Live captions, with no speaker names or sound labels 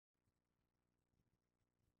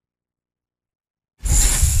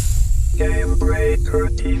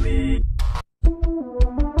Gamebreaker TV.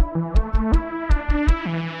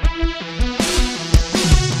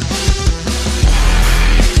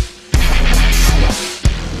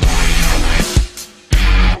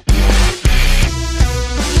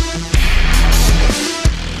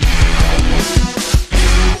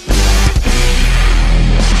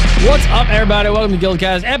 What's up, everybody? Welcome to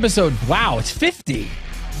GuildCast episode. Wow, it's 50.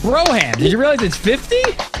 Broham, did you realize it's 50?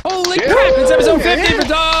 Holy crap! It's episode 50 for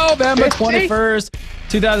November 21st,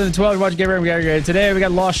 2012. We're watching Gamebreaker. Today we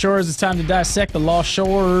got Lost Shores. It's time to dissect the Lost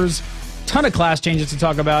Shores. Ton of class changes to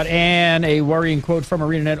talk about, and a worrying quote from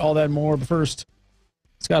ArenaNet. All that and more. But first,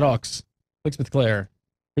 Scott Hawks, Elizabeth Clare,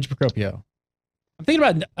 Rich Procopio. I'm thinking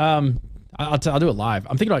about I'll do it live.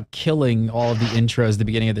 I'm thinking about killing all of the intros at the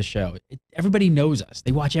beginning of the show. Everybody knows us.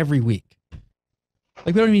 They watch every week.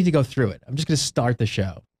 Like, we don't need to go through it. I'm just going to start the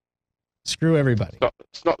show. Screw everybody.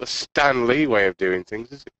 It's not the Stan Lee way of doing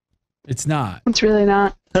things, is it? It's not. It's really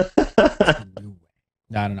not. I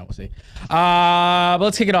don't know. We'll see. But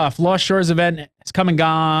let's kick it off. Lost Shores event is come and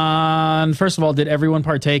gone. First of all, did everyone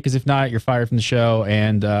partake? Because if not, you're fired from the show.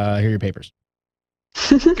 And here are your papers.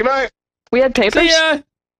 Good night. We had papers? See ya!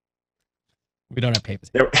 We don't have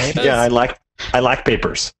papers. Yeah, I like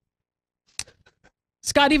papers.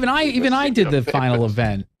 Scott, even I did the final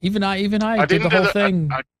event. Even I did the whole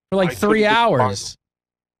thing for like 3 hours.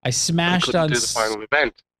 I smashed on do the final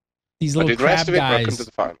event. These little crab guys. To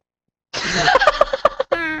the final.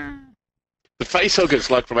 The face huggers,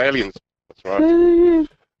 like from Aliens. That's right.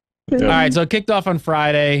 All right, so it kicked off on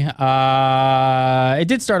Friday. It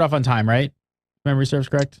did start off on time, right? Memory serves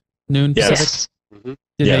correct? Noon Pacific? Yes. Mm-hmm.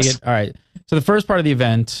 Did make it? All right. So the first part of the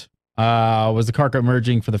event was the Karka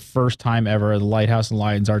emerging for the first time ever. The lighthouse and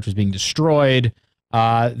Lion's Arch was being destroyed.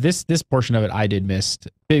 This portion of it I did miss.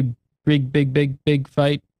 Big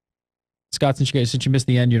fight. Scott, since you missed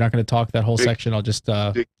the end, you're not going to talk that whole section. I'll just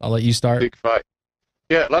I'll let you start. Big fight.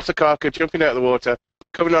 Yeah, lots of Karka jumping out of the water,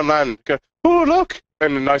 coming on land. Go, oh look,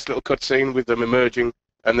 and a nice little cutscene with them emerging,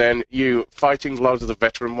 and then you fighting loads of the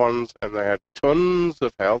veteran ones, and they had tons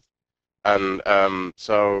of health, and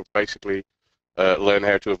so basically. Learn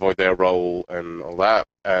how to avoid their role and all that,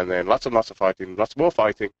 and then lots of fighting, lots more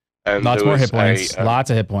fighting, and lots more hit points. Lots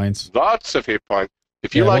of hit points. Lots of hit points.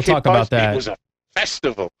 If you like hit points, it was a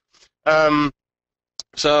festival.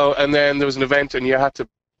 So, and then there was an event, and you were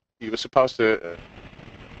supposed to.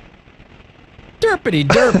 Derpity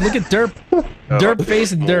derp! Look at derp, derp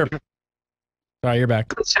face and derp. Sorry, you're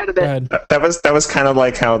back. Let's chat a Go bit. ahead. That was kind of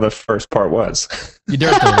like how the first part was. You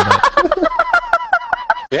derped a little bit.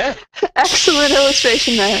 Yeah. Excellent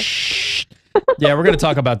illustration there. Yeah, we're going to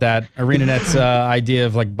talk about that. ArenaNet's idea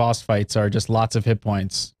of like boss fights are just lots of hit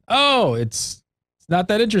points. Oh, it's not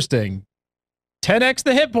that interesting. 10x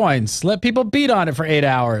the hit points. Let people beat on it for 8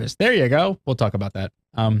 hours. There you go. We'll talk about that.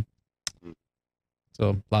 So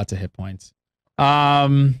lots of hit points. What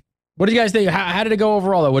did you guys think? How did it go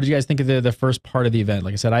overall, though? What did you guys think of the first part of the event?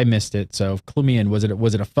 Like I said, I missed it. So clue me in. Was it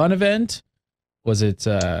a fun event? Was it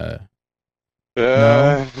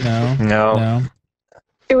No.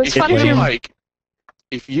 It was fun.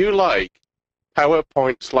 If you like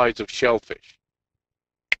PowerPoint slides of shellfish.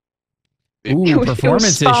 Ooh,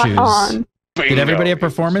 performance issues. On. Did everybody have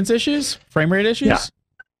performance issues? Frame rate issues? Yeah.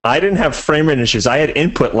 I didn't have frame rate issues. I had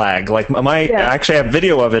input lag. Like I actually have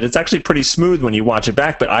video of it. It's actually pretty smooth when you watch it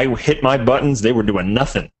back, but I hit my buttons, they were doing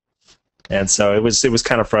nothing. And so it was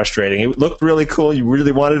kind of frustrating. It looked really cool. You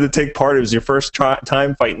really wanted to take part. It was your first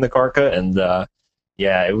time fighting the Karka, and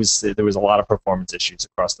there was a lot of performance issues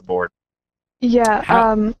across the board.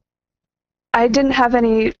 Yeah, I didn't have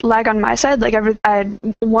any lag on my side. Like I had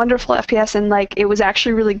wonderful FPS, and like it was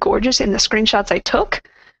actually really gorgeous in the screenshots I took.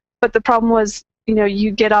 But the problem was,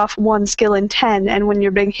 you get off one skill in 10, and when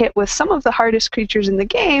you're being hit with some of the hardest creatures in the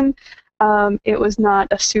game, it was not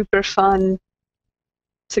a super fun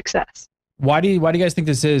success. Why do you guys think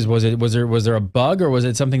this is? Was there a bug, or was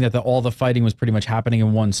it something that all the fighting was pretty much happening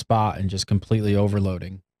in one spot and just completely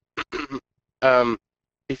overloading?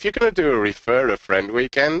 If you're gonna do a refer a friend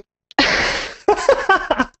weekend,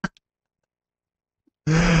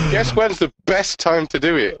 guess when's the best time to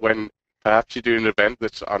do it? When perhaps you do an event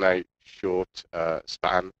that's on a short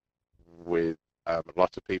span with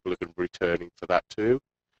lots of people who've been returning for that too.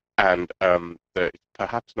 And that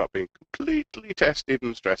perhaps not being completely tested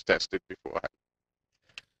and stress tested beforehand.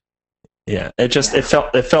 Yeah,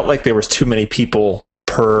 it felt like there was too many people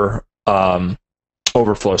per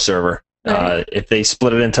overflow server. Right. If they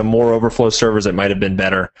split it into more overflow servers, it might have been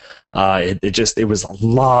better. It was a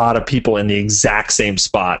lot of people in the exact same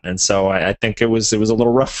spot, and so I think it was a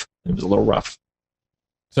little rough. It was a little rough.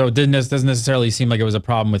 So it doesn't necessarily seem like it was a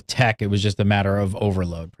problem with tech. It was just a matter of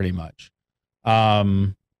overload, pretty much. How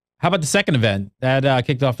about the second event? That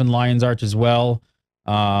kicked off in Lion's Arch as well.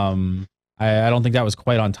 I don't think that was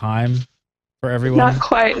quite on time for everyone. Not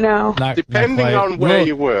quite, no. Depending on where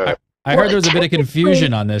you were. I heard there was a bit of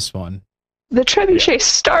confusion on this one. The trebuchet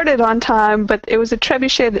started on time, but it was a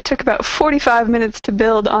trebuchet that took about 45 minutes to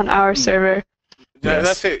build on our server. Yeah,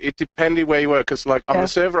 that's it. It depended where you were, because like on the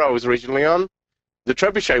server I was originally on, the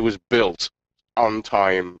trebuchet was built on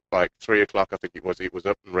time, like 3 o'clock, I think it was. It was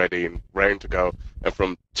up and ready and raring to go. And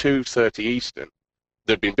from 2:30 Eastern,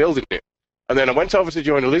 they'd been building it. And then I went over to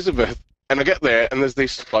join Elizabeth, and I get there, and there's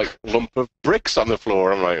this like lump of bricks on the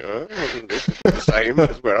floor. I'm like, oh, this is the same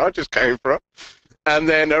as where I just came from. And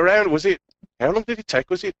then how long did it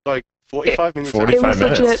take? Was it like 45 minutes? 45 minutes. It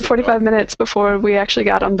was legit 45 minutes before we actually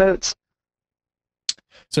got on boats.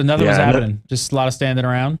 So nothing was happening. Just a lot of standing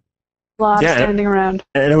around. Standing around.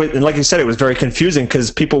 And like you said, it was very confusing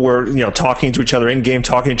because people were, talking to each other in game,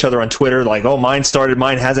 talking to each other on Twitter, like, "Oh, mine started,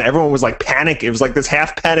 mine hasn't." Everyone was like panic. It was like this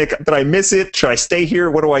half panic. Did I miss it? Should I stay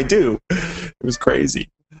here? What do I do? It was crazy.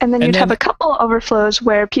 And then you'd have a couple overflows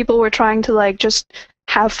where people were trying to like just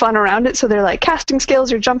have fun around it. So they're like casting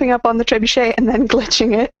skills or jumping up on the trebuchet and then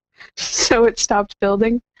glitching it, so it stopped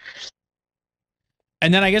building.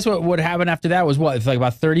 And then I guess what happened after that was it's like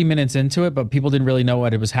about 30 minutes into it, but people didn't really know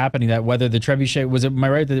what it was happening. That whether the trebuchet am I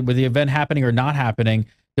right? With the event happening or not happening,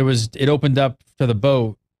 it opened up to the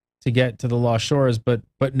boat to get to the Lost Shores, but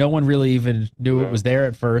no one really even knew it was there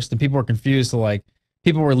at first, and people were confused. So like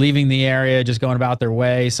people were leaving the area, just going about their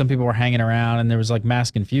way. Some people were hanging around, and there was like mass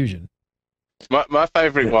confusion. My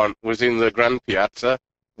favorite one was in the Grand Piazza,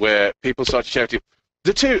 where people started shouting,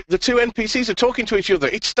 "The two NPCs are talking to each other.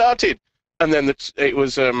 It started." And then it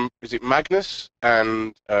was, is it Magnus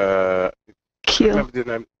and Keel. Remember the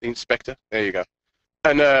name? The Inspector? There you go.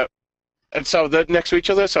 And so they're next to each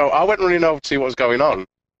other, so I went running over to see what was going on. And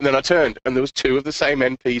then I turned, and there was two of the same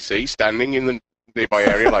NPC standing in the nearby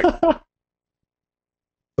area, like,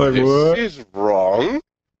 this is wrong.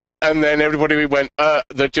 And then everybody went,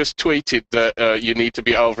 they just tweeted that you need to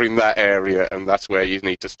be over in that area, and that's where you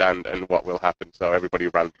need to stand, and what will happen. So everybody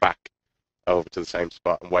ran back over to the same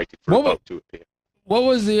spot and waited for a boat to appear. What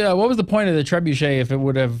was the point of the trebuchet if it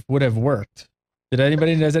would have worked? Does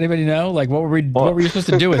anybody know? Like what were you supposed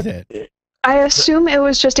to do with it? I assume it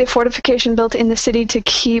was just a fortification built in the city to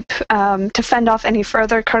keep to fend off any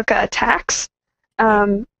further Karka attacks.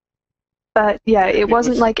 But yeah, it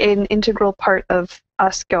wasn't like an integral part of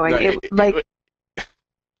us going.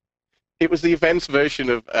 It was the events version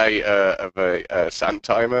of a sand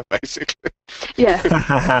timer, basically. Yeah.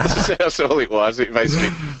 That's all it was. It basically,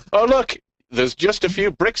 oh look, there's just a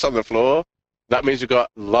few bricks on the floor. That means we've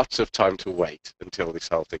got lots of time to wait until this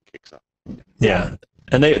whole thing kicks off. Yeah.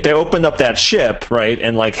 And they opened up that ship, right?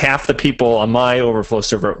 And like half the people on my overflow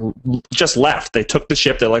server just left. They took the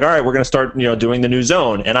ship. They're like, all right, we're going to start, doing the new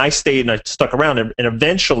zone. And I stayed and I stuck around. And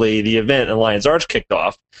eventually the event in Lion's Arch kicked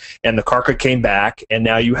off. And the Karka came back. And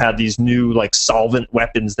now you had these new like solvent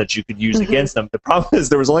weapons that you could use against them. The problem is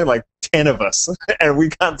there was only like 10 of us. And we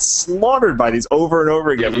got slaughtered by these over and over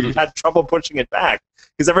again. We had trouble pushing it back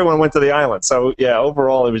because everyone went to the island. So yeah,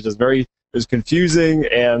 overall it was just it was confusing,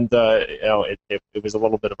 and it was a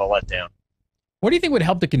little bit of a letdown. What do you think would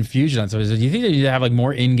help the confusion on some of this? Do you think that you have like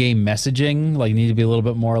more in-game messaging, like need to be a little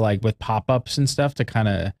bit more like with pop-ups and stuff to kind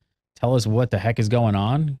of tell us what the heck is going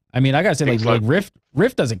on? I mean, I gotta say, like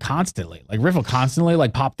Rift does it constantly. Like Rift will constantly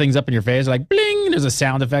like pop things up in your face, like bling. There's a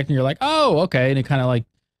sound effect, and you're like, oh, okay. And it kind of like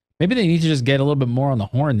maybe they need to just get a little bit more on the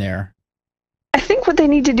horn there. I think what they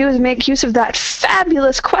need to do is make use of that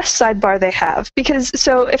fabulous quest sidebar they have, because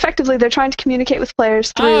so effectively they're trying to communicate with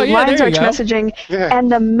players through Lion's Arch messaging and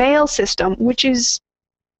the mail system, which is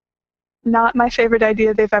not my favorite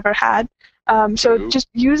idea they've ever had. So just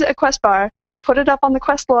use a quest bar, put it up on the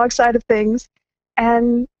quest log side of things,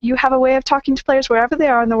 and you have a way of talking to players wherever they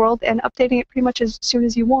are in the world and updating it pretty much as soon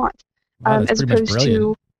as you want, as opposed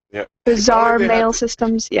to bizarre mail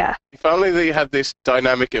systems. Yeah. If only they had this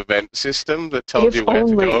dynamic event system that told you where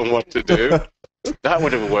to go and what to do, that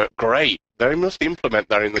would have worked great. They must implement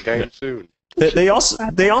that in the game soon. They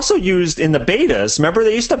also used in the betas. Remember,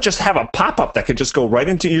 they used to just have a pop-up that could just go right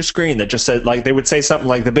into your screen that just said, like, they would say something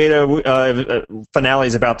like the beta finale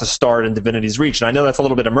is about to start in Divinity's Reach. And I know that's a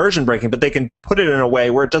little bit immersion breaking, but they can put it in a way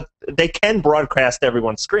where they can broadcast to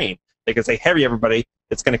everyone's screen. They can say, "Hey, everybody,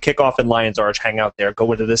 it's going to kick off in Lion's Arch. Hang out there.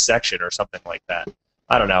 Go into this section," or something like that.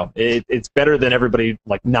 I don't know. It's better than everybody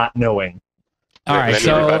like not knowing. All right,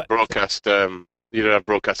 so you don't have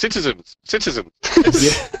broadcast. Citizens.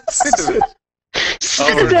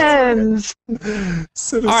 Citizens! All right,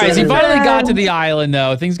 so you finally got to the island,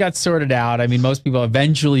 though. Things got sorted out. I mean, most people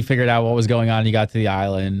eventually figured out what was going on. You got to the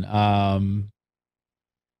island.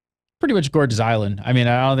 Pretty much gorgeous island. I mean,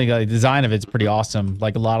 I don't think the design of it's pretty awesome.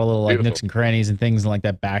 Like a lot of little like nooks and crannies and things in like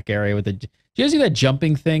that back area with the. Did you guys see that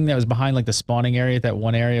jumping thing that was behind like the spawning area at that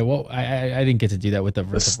one area? Well, I didn't get to do that with the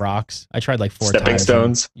rocks. I tried like 4 times. Stepping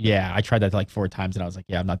stones. Yeah, I tried that like 4 times and I was like,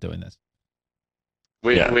 yeah, I'm not doing this.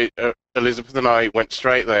 Elizabeth and I went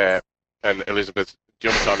straight there, and Elizabeth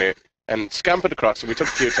jumped on it and scampered across, and we took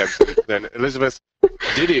a few attempts. And then Elizabeth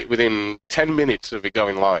did it within 10 minutes of it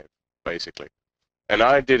going live, basically. And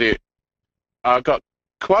I did it. I got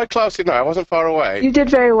quite close enough. I wasn't far away. You did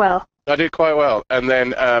very well. I did quite well, and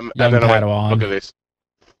then I went, look at this.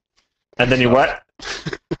 And then you what?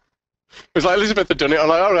 It was like Elizabeth had done it. I'm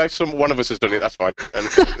like, all right, one of us has done it. That's fine. And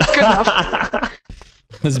Good enough.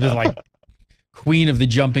 Elizabeth, like queen of the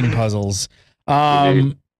jumping puzzles.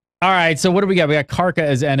 All right, so what do we got? We got Karka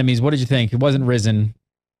as enemies. What did you think? It wasn't Risen.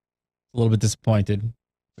 A little bit disappointed.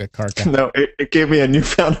 We got Karka. No, it gave me a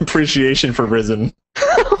newfound appreciation for Risen.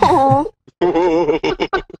 Aww.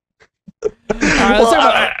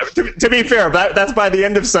 To be fair, that's by the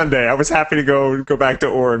end of Sunday. I was happy to go back to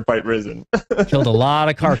Ore and fight Risen. Killed a lot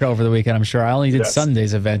of Karka over the weekend, I'm sure. I only did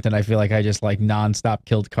Sunday's event, and I feel like I just like nonstop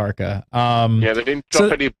killed Karka. Yeah, they didn't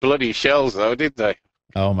drop any bloody shells, though, did they?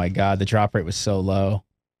 Oh my god, the drop rate was so low.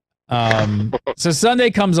 So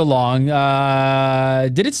Sunday comes along.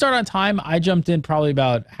 Did it start on time? I jumped in probably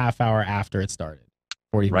about half hour after it started.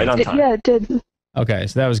 40 right minutes. on time. Yeah, it did. Okay,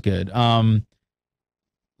 so that was good.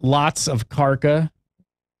 Lots of Karka.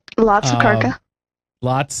 Lots of Karka.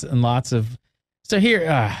 Lots and lots of. So here,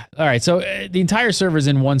 all right. So the entire server's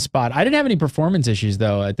in one spot. I didn't have any performance issues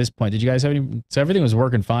though at this point. Did you guys have any? So everything was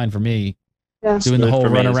working fine for me. Yeah. Doing the whole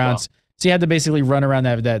run around. Well. So you had to basically run around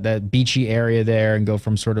that beachy area there and go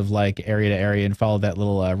from sort of like area to area and follow that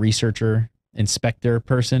little researcher inspector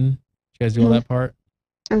person. Did you guys do all that part?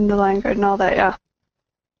 And the line guard and all that, yeah.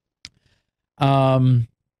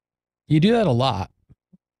 You do that a lot.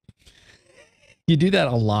 You do that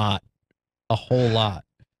a lot. A whole lot.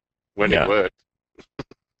 When it worked.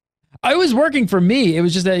 I was working for me. It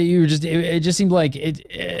was just that you were just, it just seemed like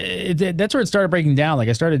that's where it started breaking down. Like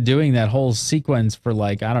I started doing that whole sequence for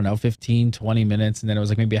like, I don't know, 15, 20 minutes. And then it was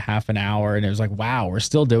like maybe a half an hour. And it was like, wow, we're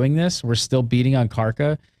still doing this. We're still beating on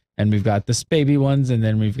Karka. And we've got the baby ones. And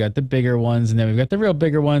then we've got the bigger ones. And then we've got the real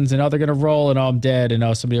bigger ones. And oh, they're going to roll. And oh, I'm dead. And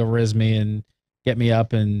oh, somebody will riz me and get me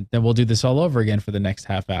up. And then we'll do this all over again for the next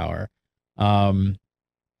half hour.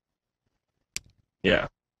 Yeah.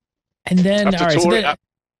 And then, all right. So then,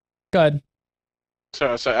 go ahead.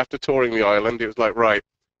 So after touring the island, it was like, right,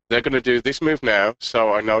 they're going to do this move now,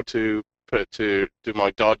 so I know to do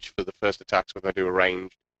my dodge for the first attacks when they do a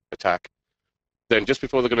ranged attack. Then just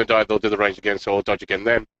before they're going to die, they'll do the range again, so I'll dodge again.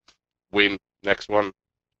 Then win, next one,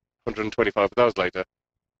 125 of those later.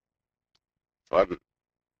 Fun.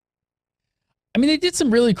 I mean, they did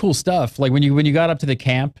some really cool stuff. Like when you got up to the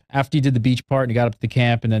camp, after you did the beach part and you got up to the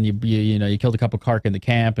camp, and then you killed a couple Karka in the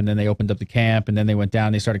camp, and then they opened up the camp, and then they went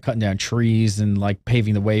down, they started cutting down trees and like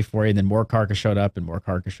paving the way for you, and then more Karka showed up, and more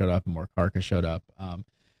Karka showed up, and more Karka showed up.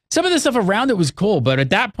 Some of the stuff around it was cool, but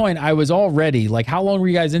at that point I was already like, how long were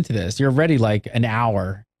you guys into this? You're already like an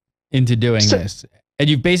hour into doing this, and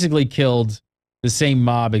you've basically killed the same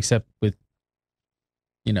mob except with,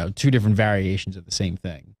 2 different variations of the same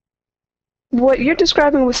thing. What you're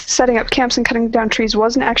describing with setting up camps and cutting down trees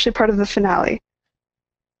wasn't actually part of the finale.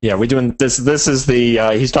 Yeah, we're doing this. This is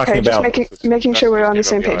the he's talking about making sure we're on the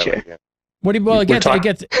same page here. What do you, well, it gets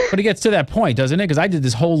to that point, doesn't it? Because I did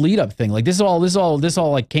this whole lead up thing. Like this all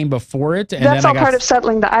like came before it. And that's all part of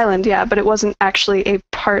settling the island, yeah, but it wasn't actually a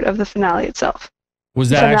part of the finale itself. Was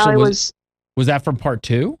that actually was that from part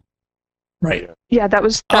 2? Right. Yeah, that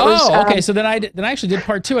was. Okay. So then I actually did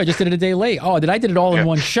part 2. I just did it a day late. Oh, I did it all in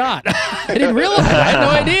one shot. I didn't realize. I had no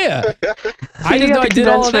idea. I didn't know I did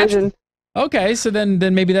all of that. Okay, so then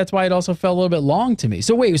maybe that's why it also felt a little bit long to me.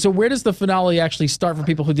 So wait, so where does the finale actually start for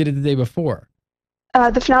people who did it the day before?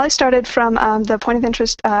 The finale started from the point of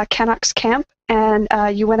interest Canucks camp, and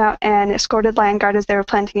you went out and escorted Lion Guard as they were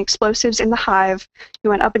planting explosives in the hive. You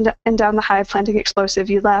went up and down the hive planting explosive.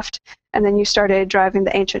 You left, and then you started driving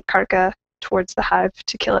the ancient Karka towards the hive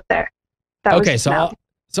to kill it there. That was the finale.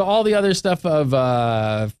 So all the other stuff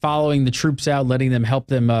of following the troops out, letting them help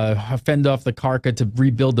them fend off the Karka to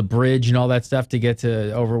rebuild the bridge and all that stuff to get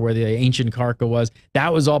to over where the ancient Karka was,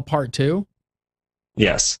 that was all part 2?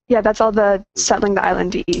 Yes. Yeah, that's all the settling the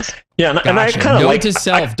island DEs. Yeah, and I kind of like to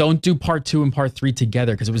self. Don't do part 2 and part 3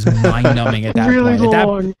 together because it was mind numbing at that point.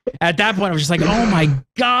 Long. At that point, I was just like, oh my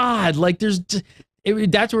god! Like there's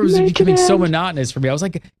that's where it was becoming so monotonous for me. I was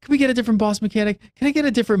like, can we get a different boss mechanic? Can I get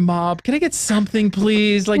a different mob? Can I get something,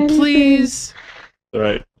 please? Like, please.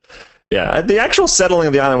 Right. Yeah. The actual settling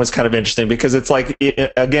of the island was kind of interesting because it's like,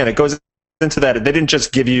 again, it goes into that. They didn't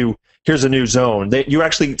just give you, here's a new zone. You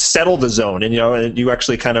actually settle the zone, and and you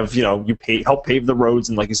actually kind of you help pave the roads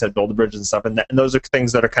and, like you said, build the bridges and stuff. And those are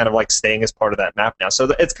things that are kind of like staying as part of that map now.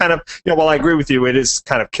 So it's kind of while I agree with you, it is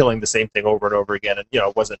kind of killing the same thing over and over again. And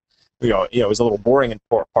it wasn't. It was a little boring in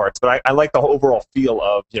parts, but I like the whole feel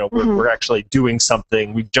of, we're actually doing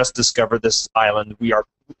something. We just discovered this island. We are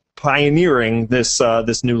pioneering this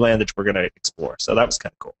new land that we're going to explore. So that was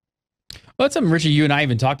kind of cool. Well, that's something, Richie, you and I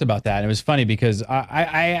even talked about that. And it was funny because I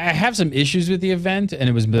have some issues with the event, and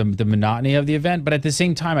it was the monotony of the event. But at the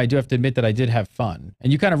same time, I do have to admit that I did have fun.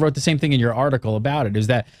 And you kind of wrote the same thing in your article about it, is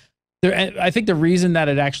that I think the reason that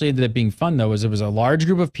it actually ended up being fun, though, was it was a large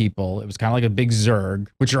group of people. It was kind of like a big Zerg,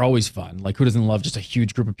 which are always fun. Like, who doesn't love just a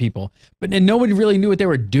huge group of people? But then nobody really knew what they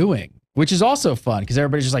were doing, which is also fun because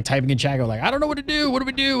everybody's just like typing in chat, going like, I don't know what to do. What do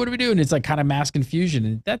we do? What do we do? And it's like kind of mass confusion.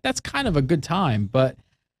 And that's kind of a good time. But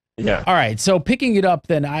yeah. All right. So picking it up,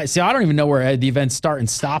 then I don't even know where the events start and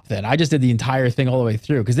stop. Then I just did the entire thing all the way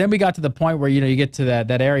through, because then we got to the point where you get to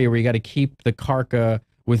that area where you got to keep the Karka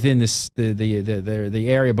within the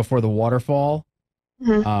area before the waterfall.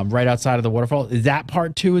 Right outside of the waterfall. Is that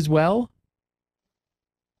part 2 as well?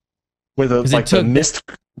 With the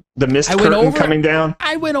mist curtain coming down?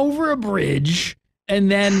 I went over a bridge,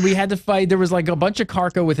 and then we had to fight. There was like a bunch of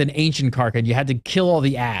Karka with an ancient Karka, and you had to kill all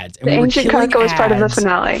the ads. And the ancient Karka was part of the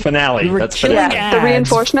finale. We were killing ads. The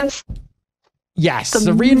reinforcements? Yes,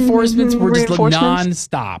 the reinforcements were just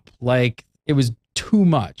non-stop. Like, it was too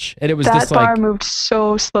much. And it was that bar moved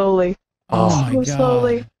so slowly. Oh my God.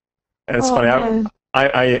 Slowly. And it's funny.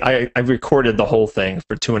 I recorded the whole thing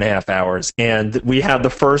for 2.5 hours, and we had the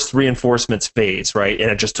first reinforcements phase, right? And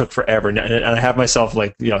it just took forever. And I have myself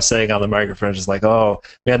saying on the microphone, just like, oh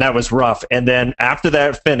man, that was rough. And then after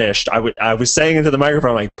that finished, I was saying into the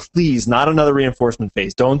microphone, like, please, not another reinforcement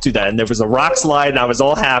phase. Don't do that. And there was a rock slide, and I was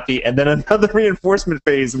all happy. And then another reinforcement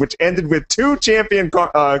phase, which ended with 2 champion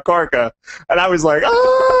Karka, and I was like,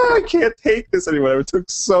 I can't take this anymore. It took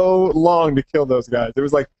so long to kill those guys. It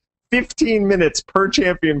was like 15 minutes per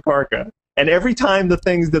champion Karka. And every time the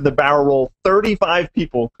things did the barrel roll, 35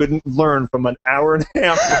 people couldn't learn from an hour and a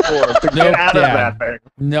half before to get out of that thing.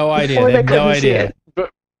 No idea. They had no idea.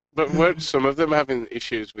 But weren't some of them having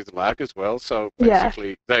issues with lag as well? So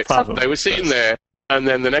basically, they were sitting there, and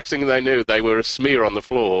then the next thing they knew, they were a smear on the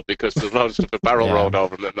floor because there's loads of a barrel rolled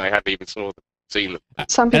over them that they hadn't even seen them.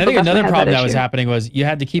 And I think another problem that was happening was you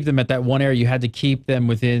had to keep them at that one area. You had to keep them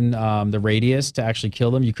within the radius to actually kill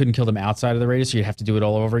them. You couldn't kill them outside of the radius, so you'd have to do it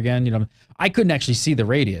all over again. I couldn't actually see the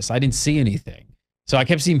radius. I didn't see anything. So I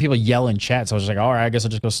kept seeing people yell in chat. So I was just like, all right, I guess I'll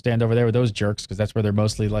just go stand over there with those jerks, because that's where they're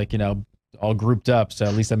mostly like, all grouped up. So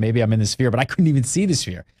at least maybe I'm in the sphere, but I couldn't even see the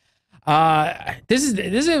sphere. This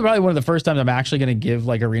is probably one of the first times I'm actually going to give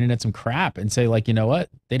like ArenaNet some crap and say, like, you know what?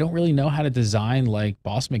 They don't really know how to design like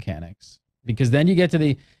boss mechanics. Because then you get to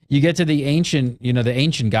the ancient, the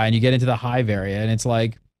ancient guy, and you get into the hive area, and it's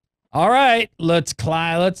like, all right, let's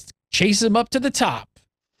chase him up to the top.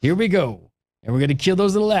 Here we go. And we're gonna kill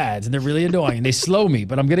those little lads, and they're really annoying, and they slow me,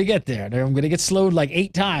 but I'm gonna get there. I'm gonna get slowed like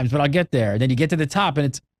 8 times, but I'll get there. And then you get to the top, and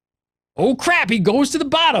it's, oh crap, he goes to the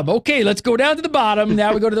bottom. Okay, let's go down to the bottom.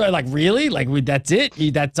 Now we go to the, like, really? Like, that's it?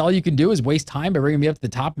 That's all you can do is waste time by bringing me up to the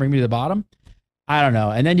top and bring me to the bottom? I don't know.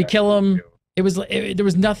 And then you kill him. There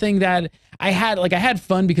was nothing that I had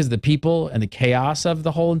fun because of the people and the chaos of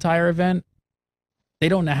the whole entire event. They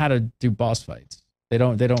don't know how to do boss fights. They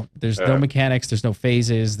don't, there's no mechanics, there's no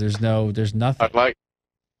phases, there's nothing.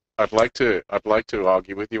 I'd like to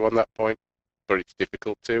argue with you on that point, but it's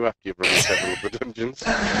difficult to after you've run several of the dungeons.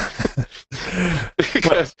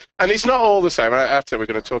 And it's not all the same. After we're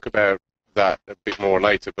going to talk about that a bit more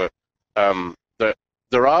later, but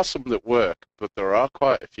there are some that work, but there are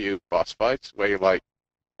quite a few boss fights where you're like,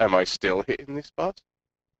 am I still hitting this boss?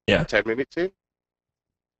 Yeah. 10 minutes in?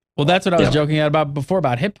 Well, that's what I was joking about before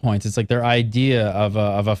about hit points. It's like their idea of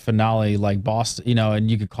a finale, like boss,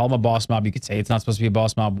 and you could call them a boss mob. You could say it's not supposed to be a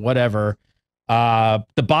boss mob, whatever. The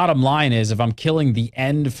bottom line is, if I'm killing the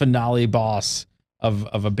end finale boss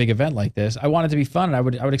of a big event like this, I want it to be fun, and I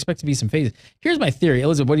would expect to be some phases. Here's my theory.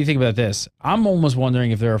 Elizabeth, what do you think about this? I'm almost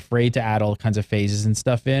wondering if they're afraid to add all kinds of phases and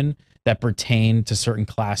stuff in that pertain to certain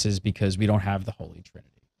classes because we don't have the Holy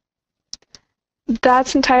Trinity.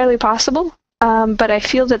 That's entirely possible, but I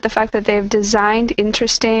feel that the fact that they've designed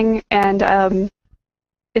interesting and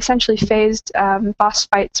essentially phased boss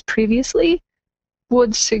fights previously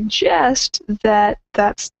would suggest that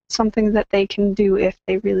that's something that they can do if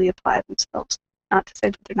they really apply themselves. Not to say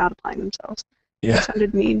that they're not applying themselves. Yeah. That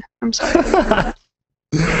sounded mean. I'm sorry.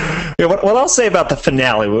 Yeah, what I'll say about the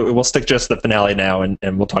finale, we'll stick just to the finale now, and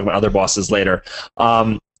we'll talk about other bosses later.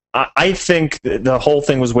 I think the whole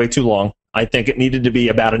thing was way too long. I think it needed to be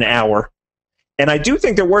about an hour. And I do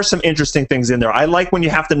think there were some interesting things in there. I like when you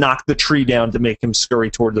have to knock the tree down to make him scurry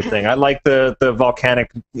toward the thing. I like the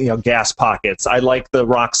volcanic gas pockets. I like the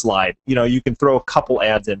rock slide. You can throw a couple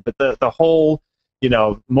ads in, but the whole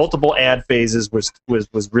multiple ad phases was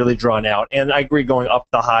really drawn out. And I agree, going up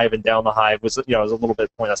the hive and down the hive was was a little bit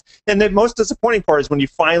pointless. And the most disappointing part is when you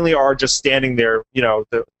finally are just standing there.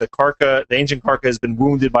 The ancient Karka has been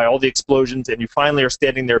wounded by all the explosions, and you finally are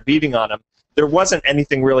standing there beating on him. There wasn't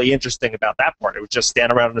anything really interesting about that part. It was just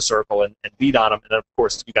stand around in a circle and beat on him. And then, of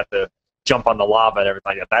course, you got the jump on the lava and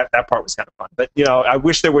everything. That part was kind of fun. But I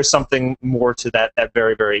wish there was something more to that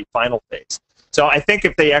very, very final phase. So I think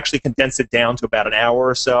if they actually condense it down to about an hour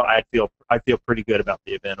or so, I feel pretty good about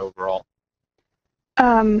the event overall.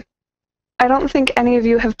 I don't think any of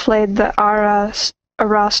you have played the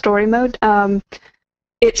Ara story mode.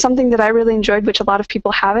 It's something that I really enjoyed, which a lot of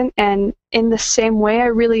people haven't. And in the same way, I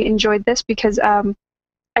really enjoyed this because I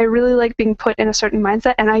really like being put in a certain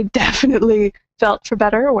mindset, and I definitely felt, for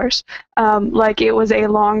better or worse, like it was a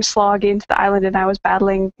long slog into the island, and I was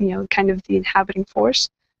battling, kind of the inhabiting force.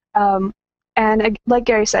 And like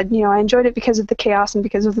Gary said, I enjoyed it because of the chaos and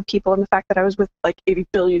because of the people and the fact that I was with like 80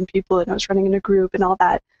 billion people and I was running in a group and all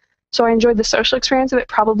that. So I enjoyed the social experience of it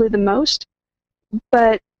probably the most.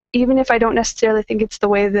 But even if I don't necessarily think it's the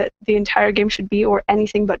way that the entire game should be, or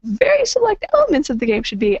anything but very select elements of the game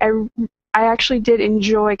should be, I actually did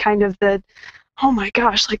enjoy kind of the, oh my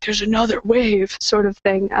gosh, like there's another wave sort of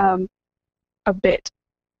thing a bit.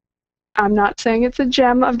 I'm not saying it's a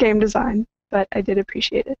gem of game design, but I did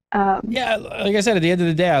appreciate it. Yeah, like I said, at the end of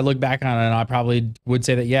the day, I look back on it and I probably would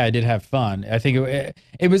say that, yeah, I did have fun. I think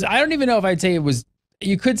it was, I don't even know if I'd say it was,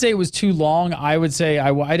 you could say it was too long. I would say I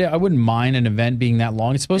wouldn't mind an event being that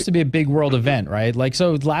long. It's supposed to be a big world event, right? Like,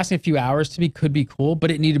 so lasting a few hours to me could be cool, but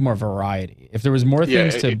it needed more variety. If there was more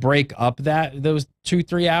things to break up those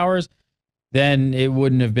 2-3 hours, then it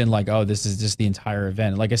wouldn't have been like, oh, this is just the entire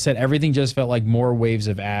event. Like I said, everything just felt like more waves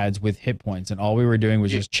of ads with hit points, and all we were doing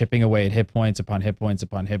was just chipping away at hit points upon hit points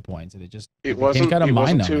upon hit points, and it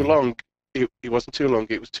wasn't too long. It wasn't too long.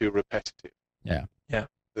 It was too repetitive. Yeah.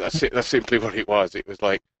 That's it. That's simply what it was. It was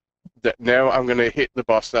like that. Now I'm going to hit the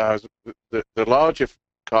boss that has the larger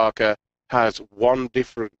Karka has one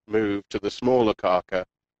different move to the smaller Karka,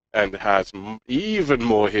 and has even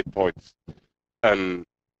more hit points, and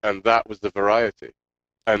that was the variety.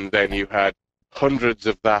 And then you had hundreds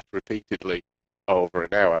of that repeatedly over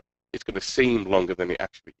an hour. It's going to seem longer than it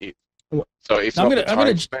actually is. So it's I'm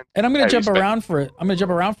gonna jump around for it. I'm gonna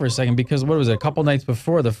jump around for a second because what was it? A couple nights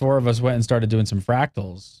before, the four of us went and started doing some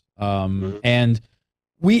fractals, and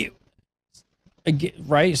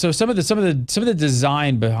right. So some of the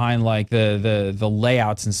design behind like the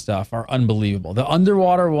layouts and stuff are unbelievable. The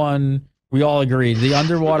underwater one, we all agreed. The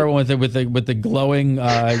underwater one with the glowing,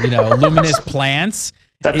 luminous plants.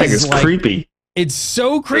 That thing is like, creepy. It's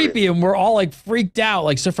so creepy, and we're all like freaked out.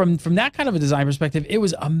 Like, so from that kind of a design perspective, it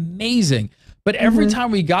was amazing. But every time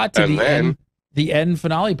we got to the end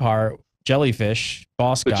finale part, jellyfish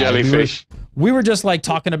boss guy, jellyfish. We were just like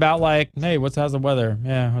talking about like, hey, how's the weather?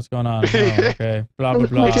 Yeah, what's going on? Oh, okay, blah blah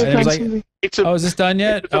blah. And it was like, oh, is this done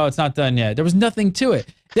yet? Oh, it's not done yet. There was nothing to it.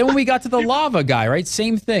 Then when we got to the lava guy, right,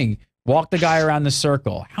 same thing. Walk the guy around the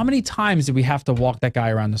circle. How many times did we have to walk that guy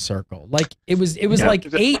around the circle? Like it was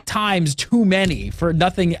like 8 times too many for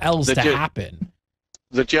nothing else to happen.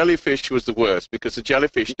 The jellyfish was the worst because the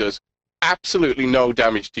jellyfish does absolutely no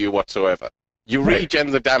damage to you whatsoever. You regen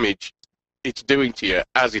the damage it's doing to you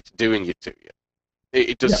as it's doing it to you.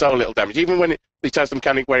 It does so little damage. Even when it has the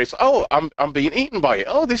mechanic where it's, oh, I'm being eaten by it.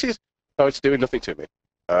 Oh, it's doing nothing to me.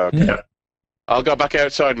 Okay. Yeah. I'll go back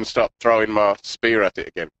outside and stop throwing my spear at it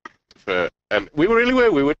again. And we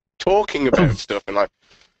were talking about stuff and like,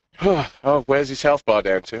 oh, where's his health bar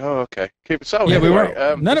down to? Oh, okay, keep it so. Yeah, anyway, we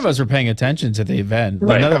were. None of us were paying attention to the event.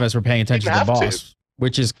 Right. None of us were paying attention to the boss,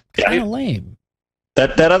 which is kind of lame.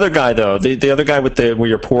 That other guy though, the other guy with where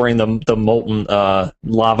you're pouring the molten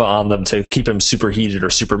lava on them to keep them superheated or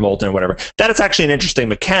super molten or whatever. That is actually an interesting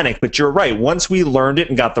mechanic. But you're right. Once we learned it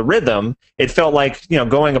and got the rhythm, it felt like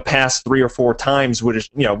going past 3 or 4 times would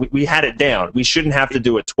we had it down. We shouldn't have to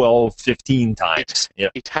do it 12, 15 times.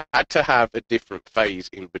 It had to have a different phase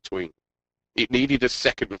in between. It needed a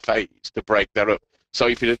second phase to break that up. So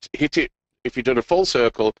if you hit it, if you'd done a full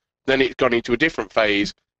circle, then it's gone into a different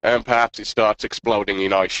phase. and perhaps it starts exploding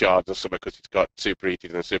in ice shards or something because it's got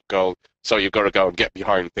superheated and super cold. So you've got to go and get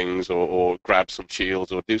behind things or grab some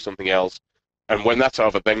shields or do something else. And when that's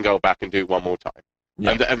over, then go back and do it one more time.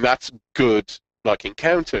 Yeah. And that's good, like,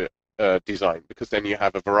 encounter design, because then you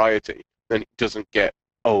have a variety. Then it doesn't get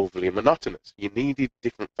overly monotonous. You needed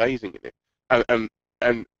different phasing in it.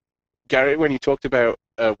 And Gary, when you talked about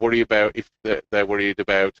worry about if they're worried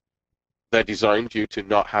about their design due to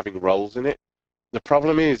not having roles in it, the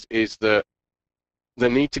problem is that they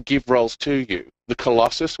need to give roles to you. The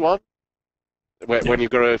Colossus one, when you've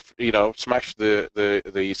got to smash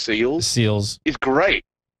the seals is great.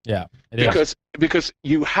 Yeah, because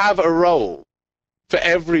you have a role for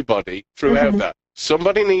everybody throughout that.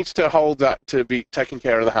 Somebody needs to hold that to be taking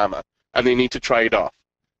care of the hammer, and they need to trade off.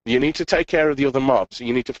 You need to take care of the other mobs.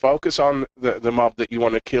 You need to focus on the mob that you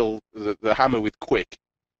want to kill the hammer with quick.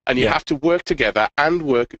 And you have to work together and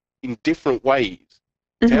work in different ways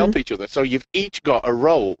to help each other. So you've each got a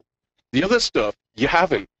role. The other stuff, you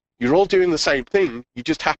haven't. You're all doing the same thing. You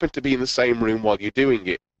just happen to be in the same room while you're doing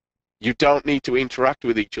it. You don't need to interact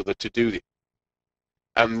with each other to do it.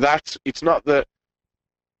 And it's not that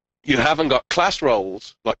you haven't got class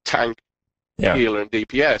roles like tank, healer, and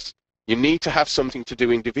DPS. You need to have something to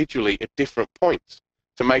do individually at different points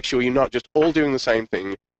to make sure you're not just all doing the same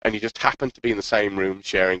thing and you just happen to be in the same room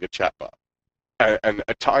sharing a chat bar. And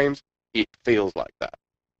at times, it feels like that.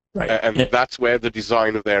 Right. And that's where the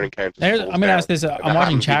design of their encounters I'm going to ask this. I'm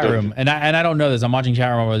watching chat room, and I don't know this. I'm watching chat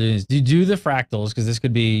room while we're doing this. Do you do the fractals? Because this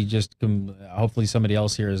could be just hopefully somebody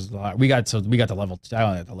else here is. We got to level. I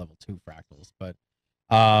only have to level 2 fractals, but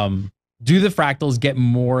do the fractals get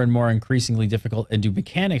more and more increasingly difficult, and do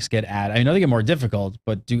mechanics get added? I know they get more difficult,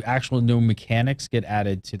 but do actual new mechanics get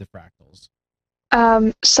added to the fractals?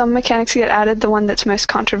 Some mechanics get added. The one that's most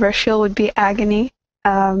controversial would be agony.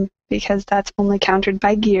 Because that's only countered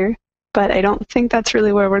by gear, but I don't think that's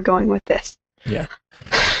really where we're going with this. Yeah.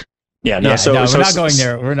 Yeah. No. So we're not going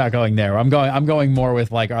there. We're not going there. I'm going more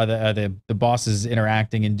with, like, are the bosses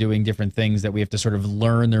interacting and doing different things that we have to sort of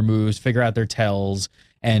learn their moves, figure out their tells,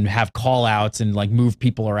 and have call outs and, like, move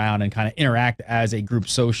people around and kind of interact as a group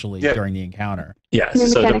socially during the encounter. Yes. New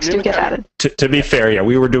mechanics do get added. To be fair,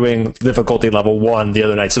 we were doing difficulty level 1 the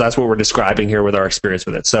other night, so that's what we're describing here with our experience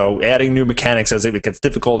with it. So adding new mechanics as it gets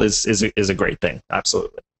difficult is a great thing.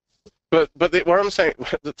 Absolutely. But what I'm saying,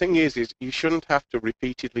 the thing is you shouldn't have to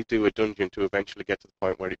repeatedly do a dungeon to eventually get to the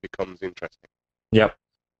point where it becomes interesting. Yep.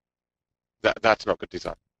 That's not good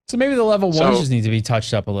design. So maybe the level 1s just need to be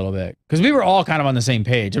touched up a little bit, because we were all kind of on the same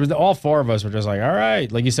page. It was all 4 of us were just like, all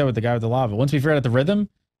right, like you said with the guy with the lava. Once we figured out the rhythm,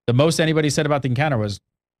 the most anybody said about the encounter was,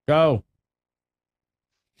 go.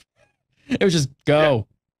 It was just go.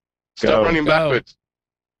 Stop running backwards.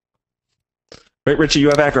 Wait, Richie, you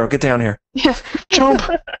have aggro. Get down here. Yeah. Jump.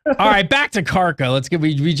 All right, back to Karka.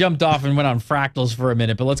 We jumped off and went on fractals for a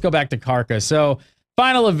minute, but let's go back to Karka. So,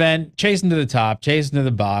 final event, chasing to the top, chasing to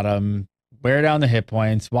the bottom, wear down the hit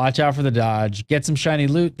points, watch out for the dodge, get some shiny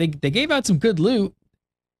loot. They gave out some good loot.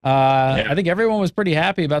 I think everyone was pretty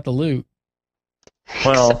happy about the loot.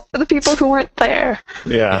 Well, except for the people who weren't there.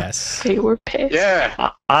 Yeah. Yes. They were pissed.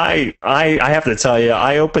 Yeah. I have to tell you,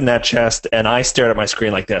 I opened that chest and I stared at my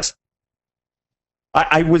screen like this.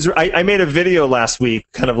 I made a video last week,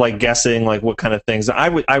 kind of like guessing like what kind of things. I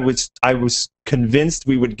was convinced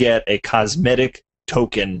we would get a cosmetic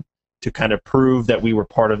token to kind of prove that we were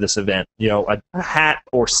part of this event. You know, a hat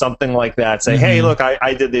or something like that. Say, hey, look,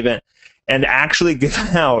 I did the event, and actually give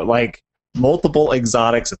out like multiple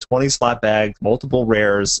exotics, a 20-slot bag, multiple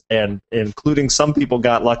rares, and including some people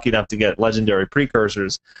got lucky enough to get legendary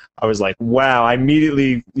precursors. I was like, wow! I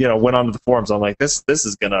immediately, went onto the forums. I'm like, this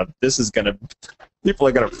is gonna. People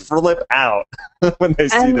are gonna flip out when they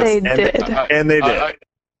see this. And they did.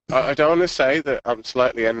 I don't want to say that I'm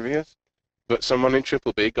slightly envious, but someone in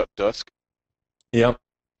Triple B got Dusk. Yep.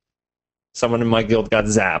 Someone in my guild got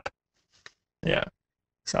Zap. Yeah.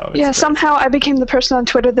 So yeah, somehow I became the person on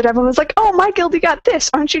Twitter that everyone was like, oh, my guild, you got this.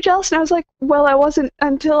 Aren't you jealous? And I was like, well, I wasn't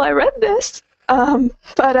until I read this. And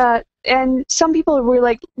some people were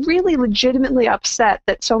like really legitimately upset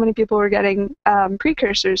that so many people were getting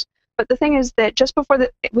precursors. But the thing is that just before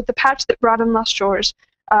with the patch that brought in Lost Shores,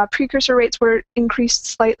 precursor rates were increased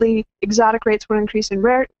slightly, exotic rates were increased, and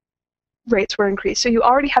rare rates were increased. So you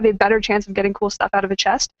already have a better chance of getting cool stuff out of a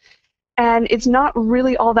chest. And it's not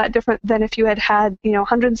really all that different than if you had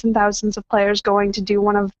hundreds and thousands of players going to do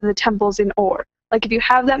one of the temples in Ore. Like, if you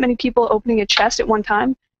have that many people opening a chest at one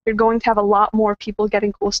time, you're going to have a lot more people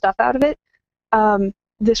getting cool stuff out of it.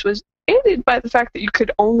 This was aided by the fact that you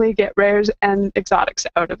could only get rares and exotics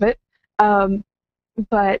out of it.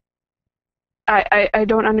 But I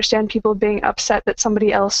don't understand people being upset that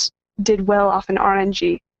somebody else did well off an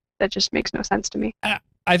RNG. That just makes no sense to me.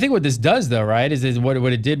 I think what this does, though, right, is what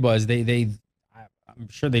it did was I'm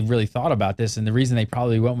sure they really thought about this, and the reason they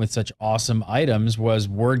probably went with such awesome items was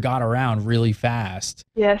word got around really fast.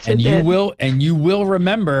 Yes, and it did. you will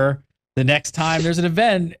remember the next time there's an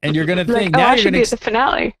event, and you're gonna think, like, now I you're should gonna be at the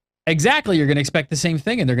finale. Exactly, you're gonna expect the same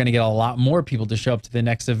thing, and they're gonna get a lot more people to show up to the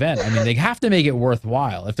next event. I mean, they have to make it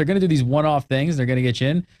worthwhile. If they're gonna do these one-off things, they're gonna get you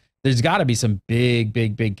in. There's got to be some big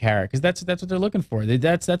carrot, because that's what they're looking for.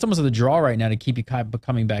 That's almost the draw right now to keep you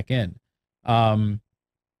coming back in.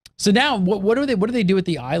 So now, what do they do with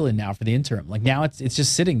the island now for the interim? Like, now it's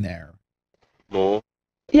just sitting there. More.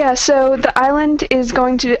 Yeah, so the island is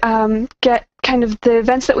going to get kind of the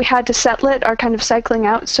events that we had to settle it are kind of cycling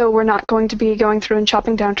out. So we're not going to be going through and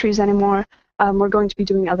chopping down trees anymore. We're going to be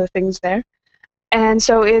doing other things there. And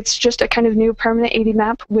so it's just a kind of new permanent 80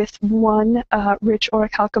 map with one rich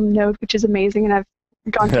orichalcum node, which is amazing, and I've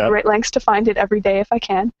gone to great lengths to find it every day if I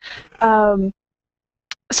can.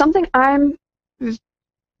 Something I'm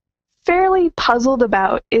fairly puzzled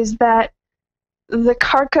about is that the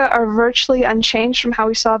Karka are virtually unchanged from how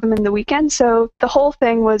we saw them in the weekend. So the whole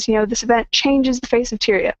thing was, this event changes the face of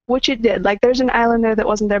Tyria, which it did. Like, there's an island there that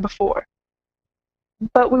wasn't there before.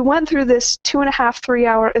 But we went through this 2.5,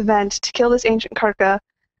 3-hour event to kill this ancient Karka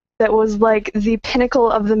that was like the pinnacle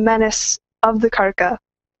of the menace of the Karka.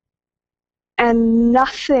 And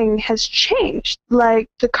nothing has changed. Like,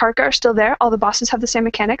 the Karka are still there. All the bosses have the same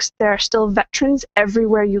mechanics. There are still veterans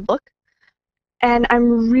everywhere you look. And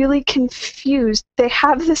I'm really confused. They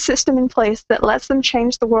have this system in place that lets them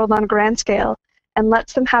change the world on a grand scale and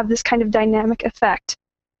lets them have this kind of dynamic effect.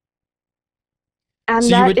 And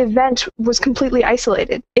that event was completely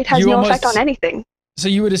isolated. It has no effect on anything. So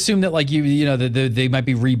you would assume that, like, they might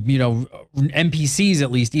be NPCs at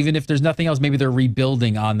least, even if there's nothing else. Maybe they're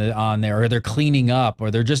rebuilding on there, or they're cleaning up, or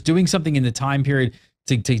they're just doing something in the time period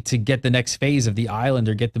to get the next phase of the island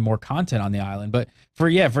or get the more content on the island. But for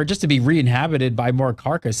just to be re-inhabited by more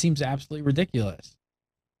Karka seems absolutely ridiculous.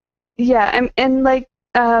 Yeah, and like.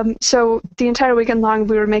 So the entire weekend long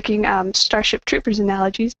we were making Starship Troopers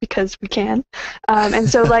analogies because we can. And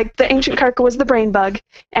so, like, the ancient Karka was the brain bug,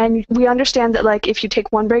 and we understand that, like, if you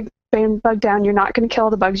take one brain bug down, you're not going to kill all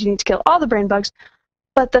the bugs, you need to kill all the brain bugs.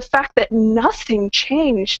 But the fact that nothing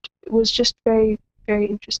changed was just very, very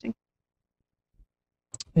interesting.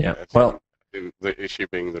 Yeah, well... The issue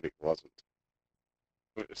being that it wasn't.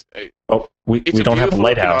 We don't have a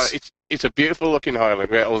lighthouse. It's a beautiful looking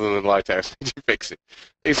island. Other than the lighthouse, did you fix it?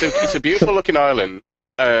 It's a beautiful looking island,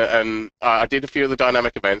 and I did a few of the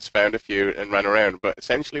dynamic events, found a few, and ran around. But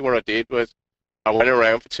essentially, what I did was I went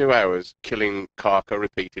around for 2 hours killing Karka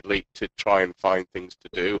repeatedly to try and find things to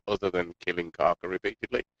do other than killing Karka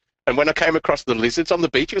repeatedly. And when I came across the lizards on the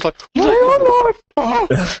beach, it was like, oh,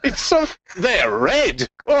 it's so they're red.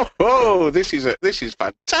 Oh, this is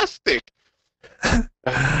fantastic.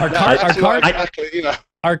 Are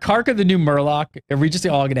Karka the new Murloc? Are we just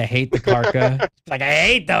all gonna hate the Karka? Like, I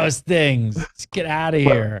hate those things. Let's get out of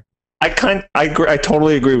here. I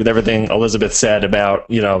totally agree with everything Elizabeth said about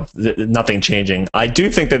nothing changing. I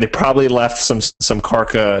do think that they probably left some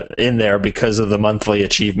Karka in there because of the monthly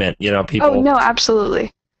achievement. People. Oh no,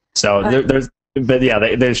 absolutely. So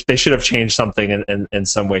they should have changed something in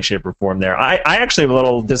some way, shape, or form there. I actually am a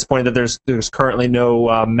little disappointed that there's currently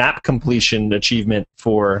no map completion achievement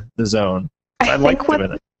for the zone. I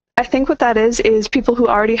think what that is people who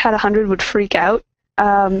already had 100 would freak out,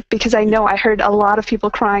 because I heard a lot of people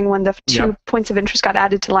crying when the 2 points of interest got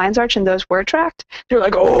added to Lion's Arch and those were tracked. They're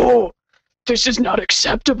like, oh, this is not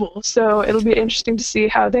acceptable. So it'll be interesting to see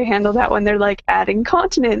how they handle that when they're like adding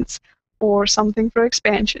continents or something for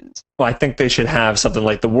expansions. Well, I think they should have something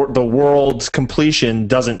like the world's completion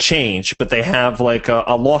doesn't change, but they have like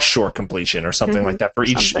a Lost Shore completion or something like that for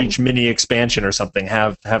each mini expansion or something.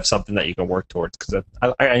 Have something that you can work towards, because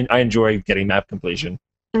I enjoy getting map completion.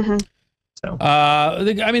 So,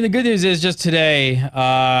 the good news is just today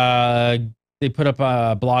they put up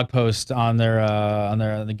a blog post on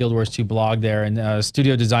the Guild Wars 2 blog there, and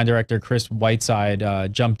studio design director Chris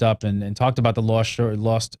Whiteside jumped up and talked about the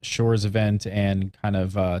Lost Shores event and kind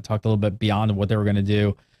of talked a little bit beyond what they were going to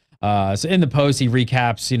do. So in the post, he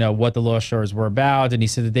recaps, what the Lost Shores were about, and he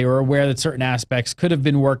said that they were aware that certain aspects could have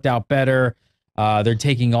been worked out better. They're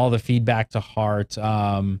taking all the feedback to heart,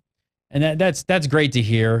 and that's great to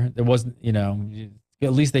hear. There wasn't,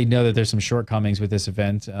 at least they know that there's some shortcomings with this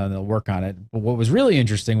event. They'll work on it. But what was really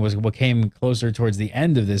interesting was what came closer towards the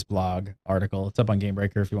end of this blog article. It's up on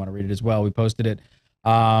Gamebreaker if you want to read it as well. We posted it.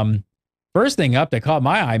 First thing up that caught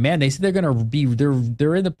my eye, man, they said they're going to be,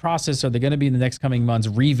 they're in the process, or they're going to be in the next coming months,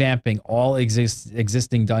 revamping all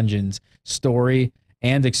existing dungeons, story,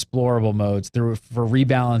 and explorable modes for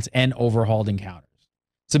rebalance and overhauled encounters.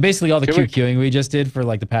 So basically all the QQing we just did for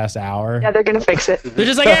like the past hour. Yeah, they're going to fix it. They're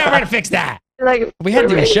just like, yeah, we're going to fix that. Like, we had to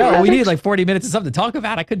do a show. We needed like 40 minutes of something to talk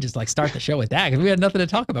about. I couldn't just like start the show with that because we had nothing to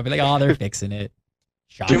talk about. Be like, oh, they're fixing it.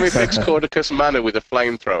 Can we fix Cordicus Manor with a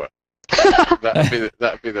flamethrower?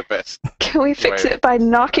 That'd be the best. Can we fix it by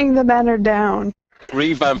knocking the manor down?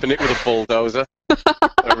 Revamping it with a bulldozer.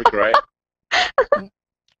 That'd be great.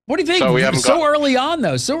 What do you think? So early on,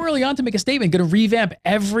 though. So early on to make a statement. Going to revamp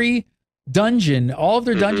every dungeon, all of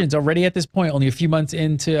their dungeons already at this point, only a few months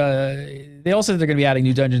into. They also said they're going to be adding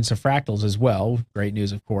new dungeons to Fractals as well. Great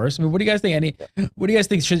news, of course. I mean, what do you guys think? What do you guys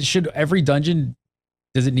think? Should every dungeon,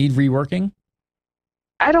 does it need reworking?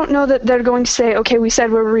 I don't know that they're going to say, okay, we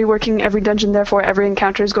said we're reworking every dungeon, therefore every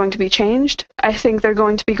encounter is going to be changed. I think they're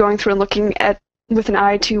going to be going through and looking at, with an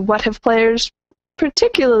eye to what have players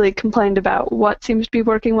particularly complained about, what seems to be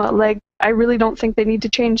working well. Like, I really don't think they need to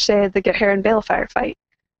change, say, the Geher and Balefire fight.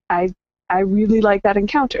 I really like that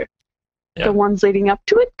encounter. Yeah. The ones leading up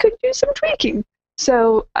to it could use some tweaking.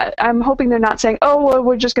 So I'm hoping they're not saying, oh, well,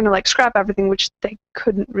 we're just going to like scrap everything, which they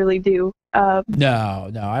couldn't really do.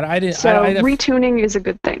 No, I didn't. So retuning is a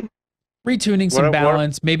good thing. Retuning, some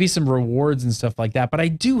balance, maybe some rewards and stuff like that. But I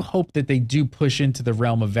do hope that they do push into the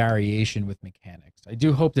realm of variation with mechanics. I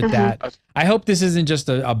do hope that I hope this isn't just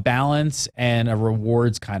a balance and a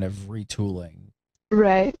rewards kind of retooling.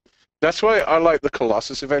 Right. That's why I like the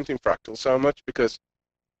Colossus event in Fractal so much, because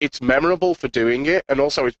it's memorable for doing it, and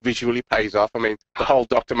also it visually pays off. I mean, the whole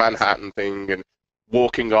Dr. Manhattan thing and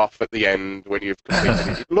walking off at the end when you've completed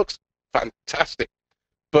it, it looks fantastic.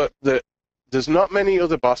 But there's not many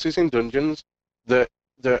other bosses in dungeons that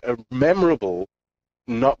are memorable,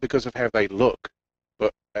 not because of how they look,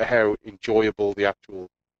 but how enjoyable the actual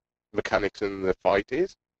mechanics in the fight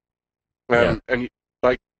is. And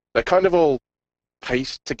like they're kind of all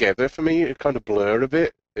paced together for me. It kind of blur a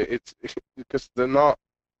bit. It's because they're not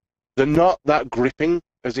that gripping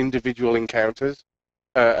as individual encounters,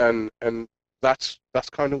 and that's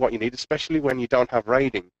kind of what you need, especially when you don't have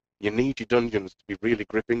raiding. You need your dungeons to be really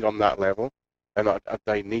gripping on that level, and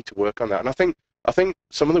they need to work on that. And I think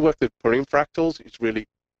some of the work they've put in Fractals is really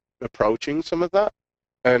approaching some of that,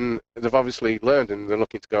 and they've obviously learned, and they're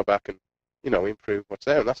looking to go back and improve what's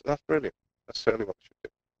there. And that's brilliant. That's certainly what we should do.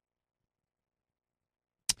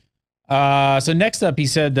 So next up, he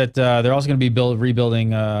said that they're also going to be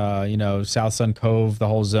rebuilding, South Sun Cove, the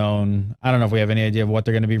whole zone. I don't know if we have any idea of what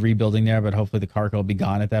they're going to be rebuilding there, but hopefully the cargo will be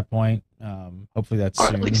gone at that point. Hopefully that's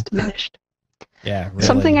soon. At least diminished. Yeah. Really.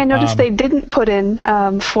 Something I noticed they didn't put in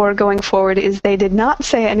for going forward is they did not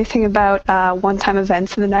say anything about one-time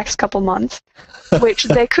events in the next couple months, which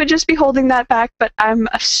they could just be holding that back, but I'm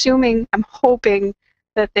hoping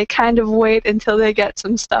that they kind of wait until they get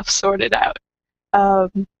some stuff sorted out.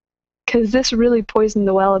 Because this really poisoned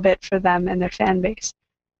the well a bit for them and their fan base.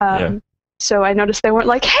 So I noticed they weren't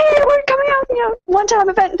like, hey, we're coming out, one-time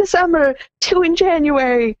event in December, 2 in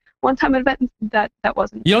January, one-time event. That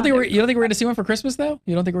wasn't. You don't think we're going to see one for Christmas though?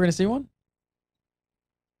 You don't think we're going to see one?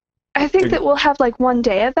 I think that we'll have like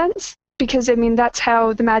one-day events, because I mean that's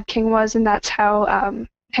how the Mad King was, and that's how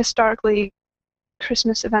historically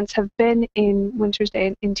Christmas events have been in Winter's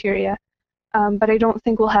Day in Tyria. But I don't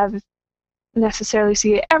think we'll have necessarily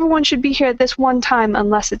see everyone should be here at this one time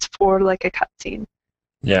unless it's for like a cutscene.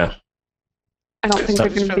 Yeah. I don't think they're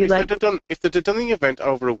going to be like. If they'd done the event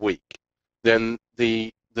over a week, then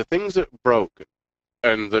the things that broke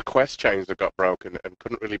and the quest chains that got broken and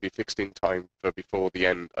couldn't really be fixed in time for before the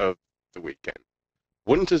end of the weekend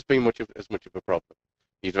wouldn't have been as much of a problem.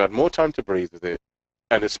 You'd have had more time to breathe with it,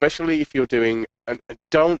 and especially if you're doing and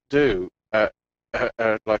don't do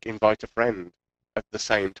like invite a friend at the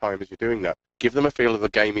same time as you're doing that. Give them a feel of the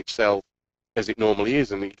game itself as it normally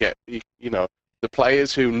is, and you get the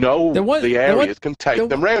players who know the areas can take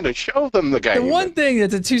them around and show them the game. The one thing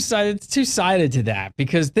that's two-sided to that,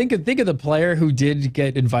 because think of the player who did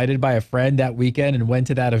get invited by a friend that weekend and went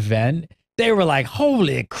to that event. They were like,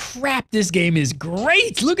 holy crap, this game is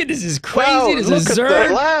great. Look at this, is crazy. This is look at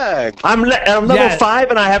the lag. I'm level 5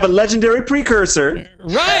 and I have a legendary precursor.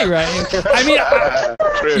 Right. I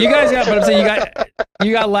mean, you guys got, but I'm saying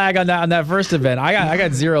you got lag on that first event. I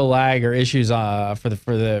got zero lag or issues for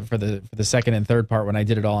the second and third part when I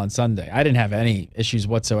did it all on Sunday. I didn't have any issues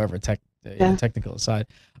whatsoever, technical aside.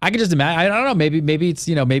 I could just imagine. I don't know. Maybe it's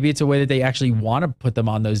maybe it's a way that they actually want to put them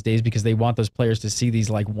on those days because they want those players to see these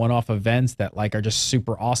like one-off events that like are just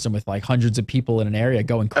super awesome with like hundreds of people in an area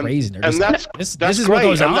going crazy. This is what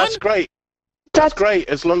goes on. That's great. that's great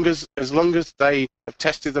as long as they have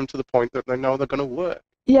tested them to the point that they know they're going to work.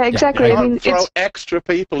 Yeah, exactly. You I mean, throw extra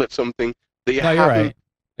people at something that you No, you're right.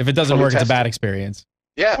 If it doesn't work, it's a bad experience.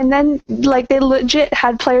 Yeah. And then, like, they legit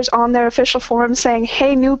had players on their official forum saying,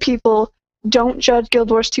 "Hey, new people, don't judge Guild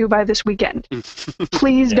Wars 2 by this weekend.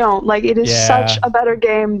 Please don't. Like, it is such a better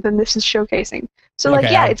game than this is showcasing." So, like,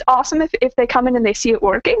 it's awesome if they come in and they see it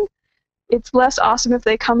working. It's less awesome if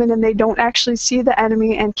they come in and they don't actually see the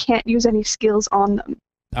enemy and can't use any skills on them.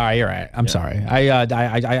 All right, you're right. I'm sorry.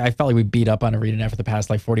 I felt like we beat up on Arena Net for the past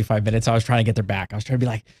like 45 minutes. I was trying to get their back. I was trying to be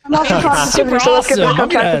like, I'm also super awesome. So let's get back on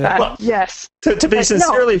track with that. Well, yes. To be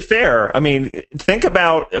sincerely fair, I mean, think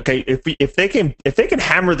about if they can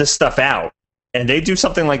hammer this stuff out and they do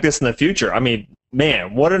something like this in the future. I mean,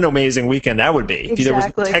 man, what an amazing weekend that would be. If there was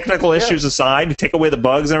technical issues aside, you take away the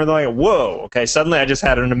bugs and everything, like, whoa, okay, suddenly I just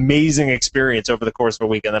had an amazing experience over the course of a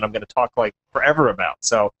weekend that I'm going to talk like forever about.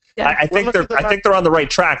 So I think they're on the right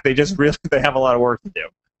track. They just really have a lot of work to do.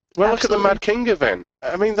 Well, look at the Mad King event.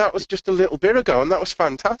 I mean, that was just a little bit ago, and that was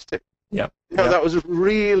fantastic. Yeah. That was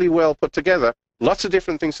really well put together. Lots of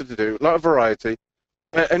different things to do, a lot of variety,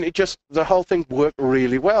 and the whole thing worked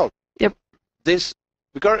really well. Yep.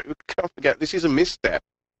 We can't forget, this is a misstep,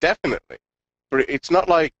 definitely. But it's not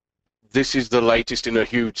like this is the latest in a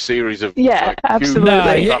huge series of absolutely.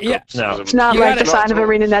 No. It's not like the sign of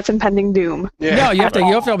Arena Net's impending doom. Yeah. No, you have to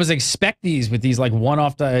almost expect these with these like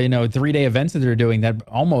one-off 3-day events that they're doing that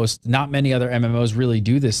almost not many other MMOs really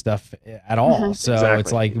do this stuff at all. So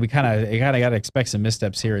it's like we kind of got to expect some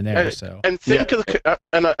missteps here and there. And think of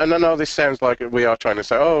and I know this sounds like we are trying to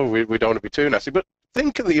say, oh, we don't want to be too nasty, but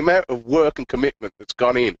think of the amount of work and commitment that's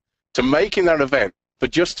gone in to making that event for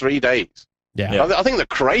just 3 days. Yeah. I think they're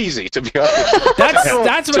crazy, to be honest.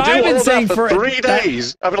 That's what I've been saying for 3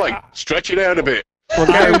 days. I've been like, stretch it out a bit. Well,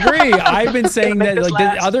 I agree. I've been saying that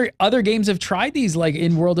like other games have tried these like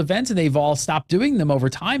in world events and they've all stopped doing them over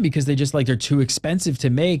time because they just like they're too expensive to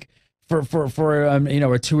make for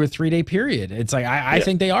a 2 or 3 day period. It's like I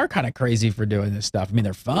think they are kind of crazy for doing this stuff. I mean,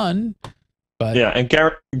 they're fun. But and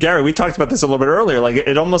Gary, we talked about this a little bit earlier. Like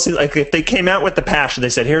it almost seems like if they came out with the patch and they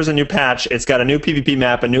said, "Here's a new patch. It's got a new PvP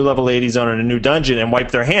map, a new level 80 zone, and a new dungeon," and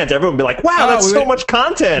wipe their hands, everyone would be like, "Wow, that's so much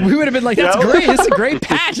content." We would have been like, "That's great. This is a great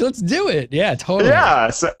patch. Let's do it." Yeah, totally.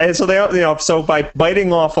 Yeah. So they, so by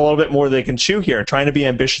biting off a little bit more, they can chew here and trying to be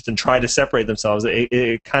ambitious and try to separate themselves.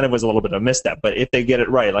 It kind of was a little bit of a misstep. But if they get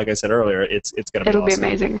it right, like I said earlier, it's going to be awesome. It'll be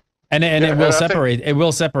amazing. And it will separate. It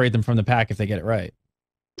will separate them from the pack if they get it right.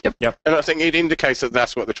 Yep. And I think it indicates that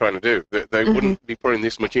that's what they're trying to do. They wouldn't be putting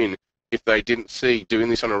this much in if they didn't see doing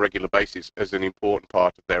this on a regular basis as an important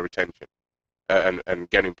part of their retention and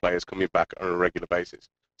getting players coming back on a regular basis.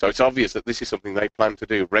 So it's obvious that this is something they plan to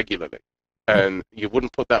do regularly. And you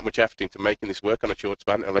wouldn't put that much effort into making this work on a short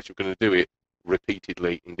span unless you're going to do it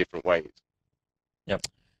repeatedly in different ways. Yep.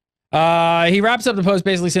 He wraps up the post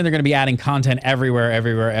basically saying they're going to be adding content everywhere.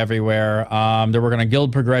 They're working on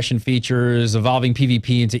guild progression features, evolving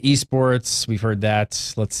PvP into esports. We've heard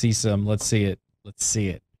that. Let's see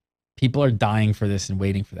it. People are dying for this and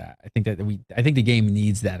waiting for that. I think the game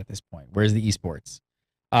needs that at this point. Where's the esports?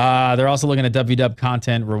 They're also looking at WW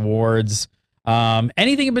content rewards.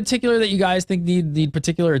 Anything in particular that you guys think need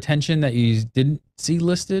particular attention that you didn't see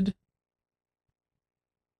listed?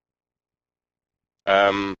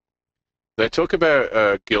 They talk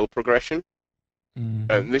about guild progression,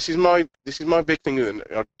 and this is my big thing. And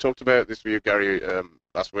I talked about this with you, Gary,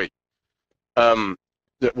 last week. That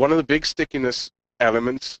one of the big stickiness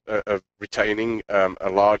elements of retaining a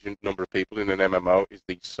large number of people in an MMO is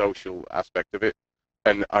the social aspect of it,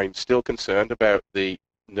 and I'm still concerned about the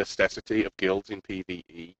necessity of guilds in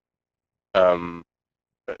PvE.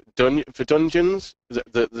 For dungeons,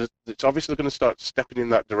 it's obviously going to start stepping in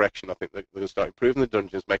that direction. I think they're going to start improving the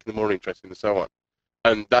dungeons, making them more interesting and so on.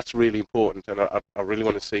 And that's really important, and I really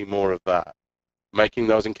want to see more of that. Making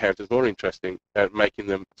those encounters more interesting and making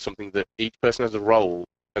them something that each person has a role,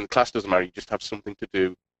 and the class doesn't matter, you just have something to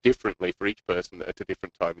do differently for each person at a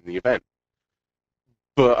different time in the event.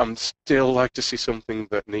 But I'm still like to see something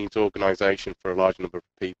that needs organisation for a large number of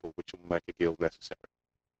people, which will make a guild necessary.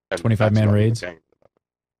 25-man raids?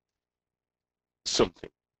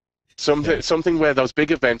 Something where those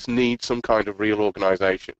big events need some kind of real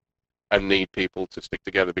organisation and need people to stick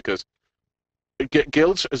together, because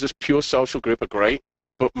guilds as a pure social group are great,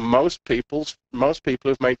 but most people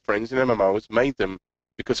who've made friends in MMOs made them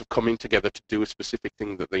because of coming together to do a specific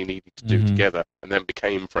thing that they needed to do together and then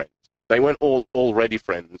became friends. They weren't already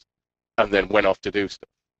friends and then went off to do stuff.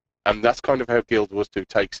 And that's kind of how Guild Wars 2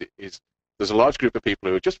 takes it, is there's a large group of people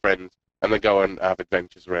who are just friends and they go and have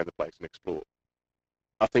adventures around the place and explore.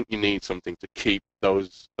 I think you need something to keep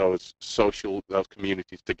those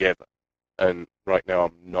communities together. And right now,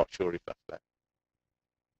 I'm not sure if that's there.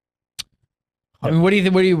 I mean, what are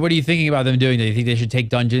you thinking about them doing? Do you think they should take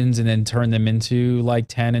dungeons and then turn them into like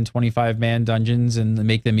 10 and 25 man dungeons and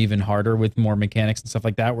make them even harder with more mechanics and stuff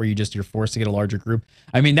like that, where you're forced to get a larger group?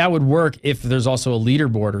 I mean, that would work if there's also a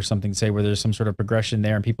leaderboard or something, say, where there's some sort of progression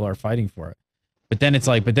there and people are fighting for it. But then it's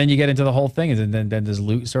like, you get into the whole thing, and then does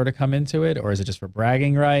loot sort of come into it, or is it just for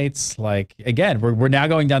bragging rights? Like, again, we're now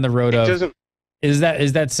going down the road of, is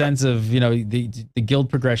that sense of, the guild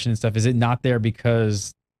progression and stuff, is it not there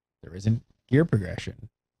because there isn't gear progression,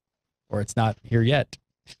 or it's not here yet?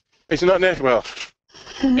 It's not net. Well,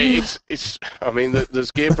 it's. I mean,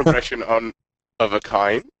 there's gear progression of a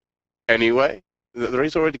kind. Anyway, there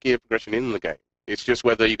is already gear progression in the game. It's just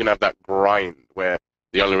whether you can have that grind where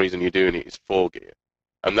the only reason you're doing it is for gear,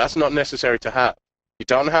 and that's not necessary to have. You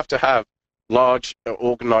don't have to have large,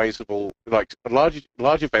 organizable, like large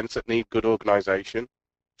events that need good organization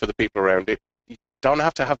for the people around it. You don't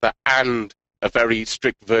have to have that and a very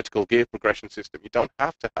strict vertical gear progression system. You don't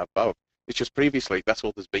have to have both. It's just previously that's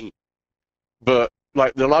all there's been. But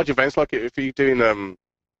like the large events, like if you're doing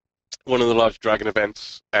one of the large dragon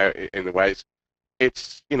events out in the ways,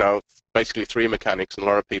 it's basically 3 mechanics and a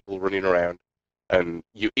lot of people running around, and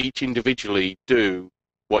you each individually do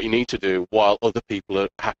what you need to do while other people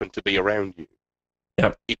happen to be around you.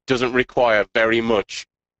 Yep. It doesn't require very much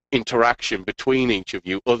interaction between each of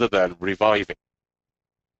you other than reviving.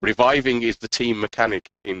 Reviving is the team mechanic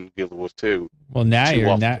in Guild Wars 2. Well, now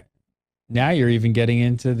you're even getting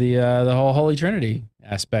into the whole Holy Trinity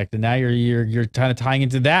aspect, and now you're kind of tying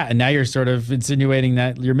into that, and now you're sort of insinuating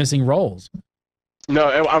that you're missing roles. No,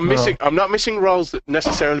 I'm not missing roles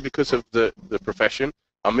necessarily because of the profession.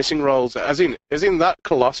 I'm missing roles as in that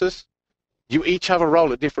Colossus. You each have a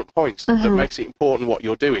role at different points that makes it important what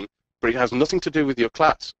you're doing, but it has nothing to do with your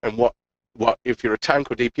class. And what if you're a tank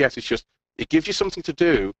or DPS? It's just it gives you something to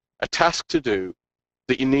do, a task to do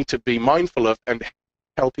that you need to be mindful of and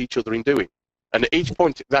help each other in doing. And at each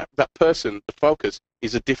point, that person, the focus,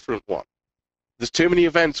 is a different one. There's too many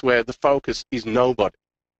events where the focus is nobody.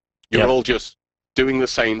 You're all just doing the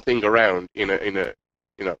same thing around in a.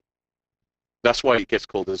 That's why it gets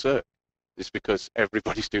called a Zerg. It's because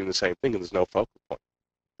everybody's doing the same thing and there's no focal point.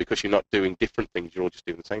 Because you're not doing different things, you're all just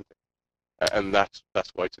doing the same thing. And that's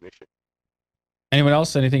why it's an issue. Anyone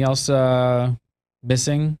else? Anything else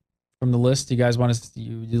missing from the list? Do you guys want to? Do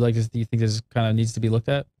you think this kind of needs to be looked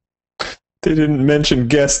at? They didn't mention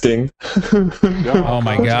guesting. Oh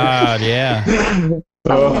my God! Yeah.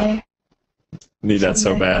 Oh, need that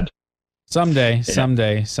so bad. Someday.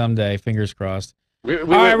 Fingers crossed. All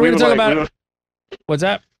right, we're gonna talk about. What's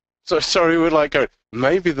that? So sorry, we're like going,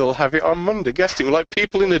 maybe they'll have it on Monday guesting. We're like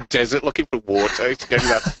people in a desert looking for water. It's getting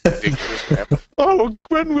that ridiculous now. Oh,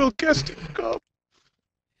 when will guesting come?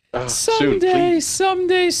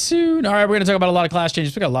 Someday soon. All right, we're going to talk about a lot of class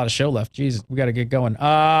changes. We got a lot of show left. Jesus, we got to get going. First,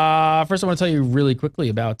 I want to tell you really quickly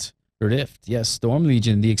about Rift. Yes, Storm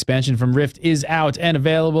Legion, the expansion from Rift, is out and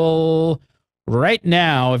available right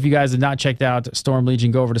now. If you guys have not checked out Storm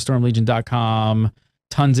Legion, go over to stormlegion.com.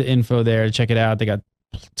 Tons of info there. Check it out. They got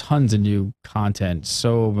tons of new content.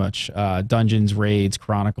 So much dungeons, raids,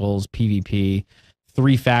 chronicles, PvP.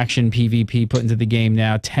 3 faction PvP put into the game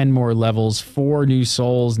now, 10 more levels, 4 new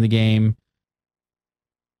souls in the game.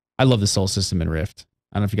 I love the soul system in Rift.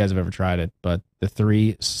 I don't know if you guys have ever tried it, but the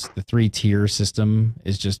three tier system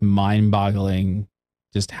is just mind-boggling.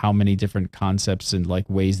 Just how many different concepts and like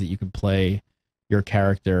ways that you could play your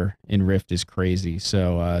character in Rift is crazy.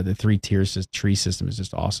 So the 3 tiers tree system is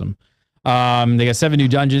just awesome. They got 7 new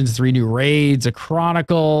dungeons, 3 new raids, a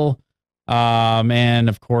chronicle. And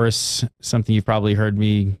of course, something you've probably heard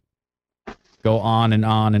me go on and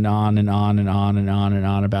on and on and on and on and on and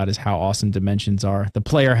on about is how awesome dimensions are. The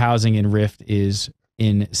player housing in Rift is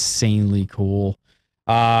insanely cool.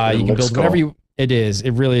 You can build whatever it is.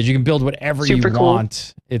 It really is. You can build whatever you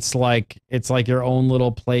want. It's like your own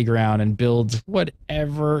little playground and build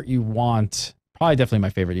whatever you want. Probably definitely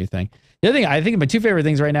my favorite new thing. The other thing, I think my 2 favorite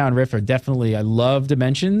things right now in Rift are definitely, I love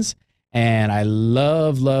dimensions. And I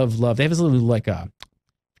love. They have this little like I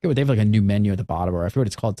forget what they have, like a new menu at the bottom, or I forget what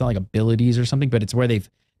it's called. It's not like abilities or something, but it's where they've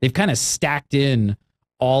kind of stacked in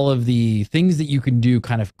all of the things that you can do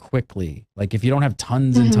kind of quickly. Like if you don't have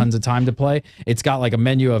tons and tons of time to play, it's got like a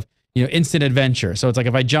menu of instant adventure. So it's like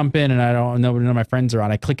if I jump in and I don't know none of my friends are on,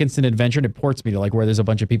 I click instant adventure and it ports me to like where there's a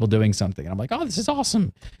bunch of people doing something. And I'm like, oh, this is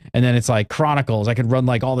awesome. And then it's like chronicles. I could run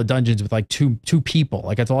like all the dungeons with like two people.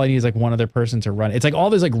 Like that's all I need is like one other person to run. It's like all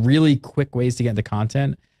those like really quick ways to get into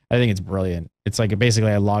content I think it's brilliant. It's like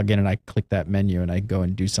basically I log in and I click that menu and I go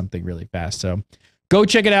and do something really fast. So go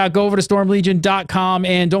check it out. Go over to stormlegion.com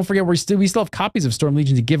and don't forget we still have copies of Storm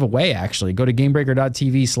Legion to give away. Actually, go to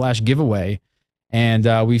gamebreaker.tv/giveaway.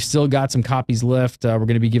 And we've still got some copies left. We're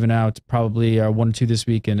going to be giving out probably 1 or 2 this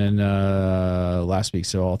week and then last week.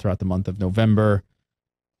 So all throughout the month of November.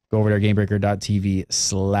 Go over to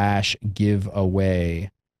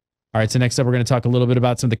gamebreaker.tv/giveaway. All right, so next up, we're going to talk a little bit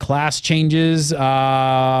about some of the class changes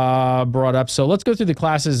brought up. So let's go through the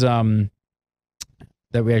classes that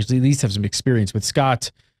we actually at least have some experience with.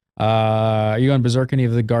 Scott, are you on Berserk any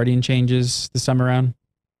of the Guardian changes this time around?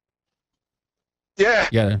 Yeah,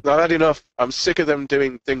 not bad enough. I'm sick of them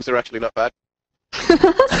doing things that are actually not bad.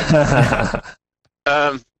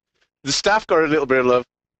 The staff got a little bit of love.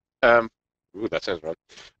 Ooh, that sounds wrong.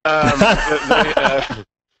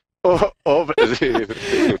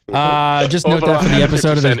 Just note that for the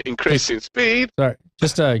episode of the increase in speed. Sorry,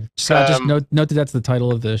 just note that that's the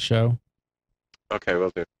title of the show. Okay,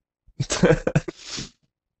 will do.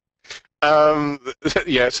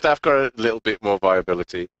 Yeah, staff got a little bit more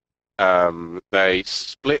viability. They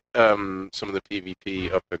split some of the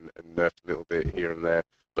PvP up and nerfed a little bit here and there,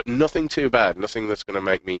 but nothing too bad. Nothing that's going to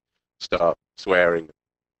make me start swearing,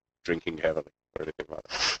 drinking heavily, or anything like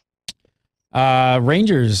that.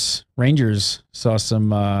 Rangers saw some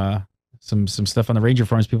stuff on the Ranger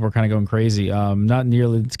forums. People were kind of going crazy. Not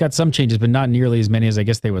nearly. It's got some changes, but not nearly as many as I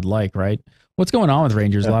guess they would like. Right? What's going on with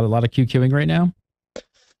Rangers? Yeah. A lot of QQing right now.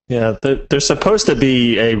 Yeah, there's supposed to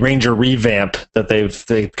be a Ranger revamp that they've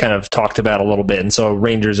kind of talked about a little bit, and so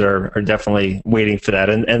Rangers are definitely waiting for that.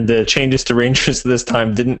 And the changes to Rangers this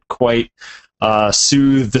time didn't quite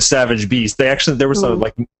soothe the Savage Beast. There were some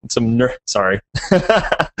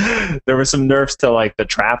there were some nerfs to like the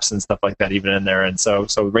traps and stuff like that even in there, and so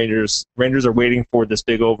Rangers are waiting for this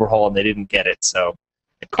big overhaul and they didn't get it. So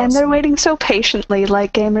and they're waiting so patiently,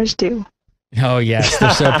 like gamers do. Oh, yes,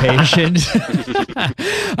 they're so patient.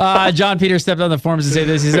 John Peter stepped on the forums to say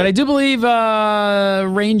this. He said, I do believe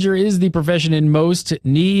Ranger is the profession in most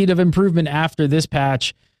need of improvement after this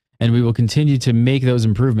patch, and we will continue to make those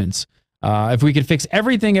improvements. If we could fix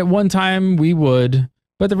everything at one time, we would.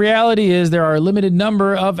 But the reality is there are a limited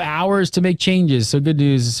number of hours to make changes. So good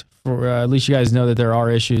news, for at least you guys know that there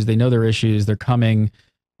are issues. They know there are issues. They're coming.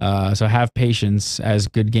 So have patience, as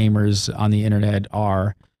good gamers on the internet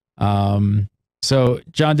are. So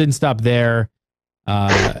John didn't stop there.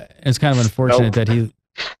 It's kind of unfortunate that he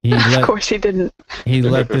let, of course he didn't. He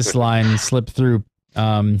let this line slip through.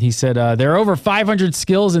 He said, there are over 500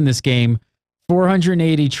 skills in this game,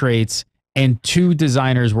 480 traits, and 2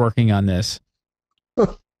 designers working on this.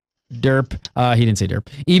 Derp. He didn't say derp.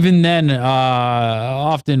 Even then,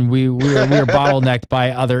 often we are bottlenecked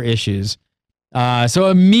by other issues.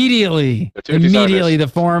 So immediately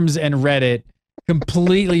the forums and Reddit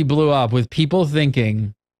completely blew up with people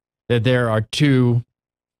thinking that there are two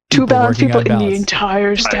balance people in the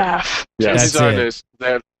entire staff. Yes. Designers,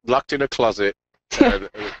 they're locked in a closet and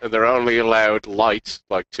they're only allowed light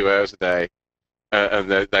like 2 hours a day, and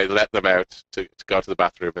they let them out to go to the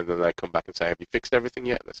bathroom, and then they come back and say, have you fixed everything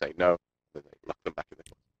yet? And they say no, and then they lock them back in the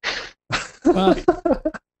closet. Well,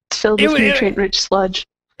 it's filled with nutrient-rich sludge.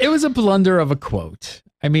 It was a blunder of a quote.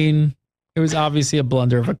 I mean, it was obviously a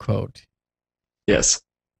blunder of a quote. Yes.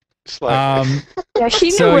 Yeah, he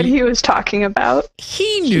knew what he was talking about.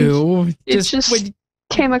 He knew. It just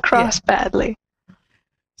came across badly.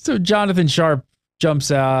 So Jonathan Sharp jumps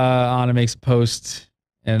on and makes a post,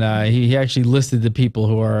 and he actually listed the people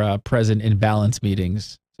who are present in balance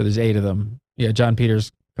meetings. So there's 8 of them. Yeah, John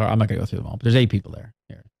Peters. I'm not going to go through them all, but there's 8 people there.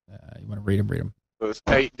 Here, you want to read them? Read them. There's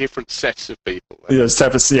 8 different sets of people. Yeah,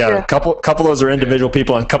 a couple of those are individual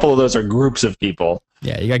people, and a couple of those are groups of people.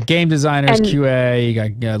 Yeah, you got game designers, and QA,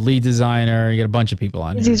 you got lead designer, you got a bunch of people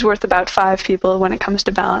on here. He's worth about 5 people when it comes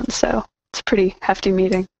to balance, so it's a pretty hefty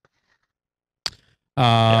meeting.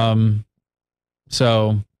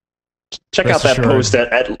 So check out that post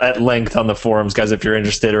at length on the forums, guys, if you're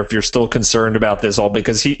interested or if you're still concerned about this all,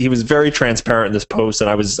 because he was very transparent in this post, and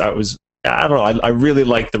I don't know. I really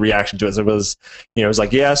liked the reaction to it. It was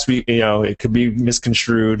like, yes, it could be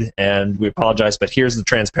misconstrued, and we apologize, but here's the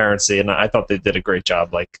transparency, and I thought they did a great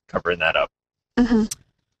job, like covering that up. Mm-hmm.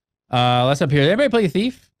 Let's up here. Did anybody play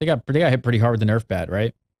Thief? They got hit pretty hard with the nerf bat,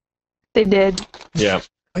 right? They did. Yeah.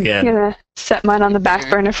 Again. I'm gonna set mine on the back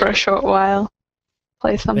burner for a short while.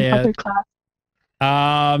 Play some other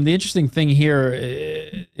class. The interesting thing here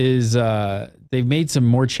is they've made some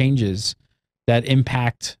more changes that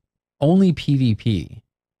impact only PvP.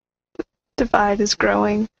 Divide is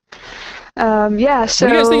growing. So what do you guys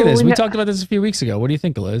think of this? We talked about this a few weeks ago. What do you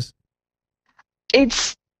think, Liz?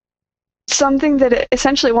 It's something that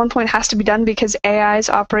essentially at one point has to be done because AIs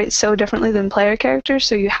operate so differently than player characters,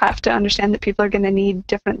 so you have to understand that people are going to need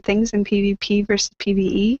different things in PvP versus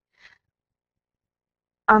PvE.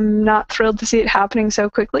 I'm not thrilled to see it happening so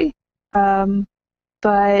quickly,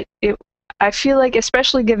 but I feel like,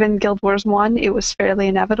 especially given Guild Wars 1, it was fairly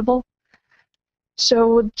inevitable.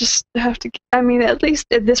 So we'll just have to, I mean, at least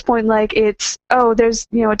at this point, like, it's, oh, there's,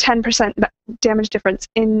 a 10% damage difference.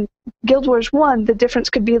 In Guild Wars 1, the difference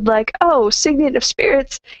could be like, oh, Signet of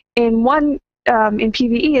Spirits in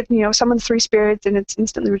PvE, it, summons 3 spirits and it's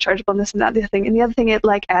instantly rechargeable and this and that, the other thing. And the other thing, it,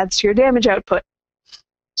 like, adds to your damage output.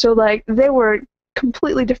 So, like, they were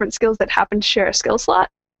completely different skills that happen to share a skill slot.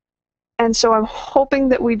 And so I'm hoping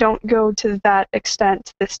that we don't go to that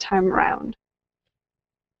extent this time around.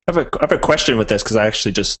 I have a question with this because I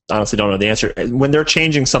actually just honestly don't know the answer. When they're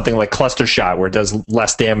changing something like Cluster Shot, where it does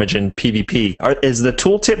less damage in PvP, is the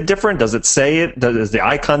tooltip different? Does it say it? Is the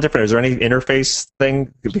icon different? Is there any interface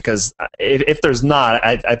thing? Because if there's not,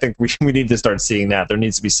 I think we need to start seeing that. There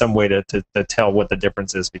needs to be some way to tell what the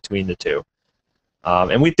difference is between the two.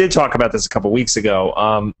 And we did talk about this a couple weeks ago.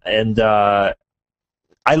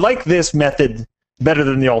 I like this method better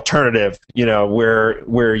than the alternative.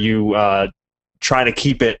 Where you try to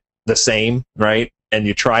keep it the same, right? And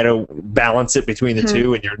you try to balance it between the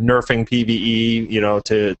two, and you're nerfing PvE,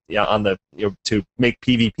 to make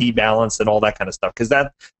PvP balanced and all that kind of stuff. Because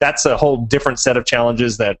that's a whole different set of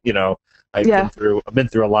challenges that I've been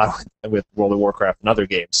through a lot with World of Warcraft and other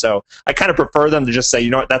games. So I kind of prefer them to just say,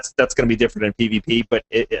 that's going to be different in PvP. But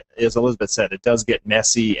as Elizabeth said, it does get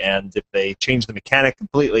messy, and if they change the mechanic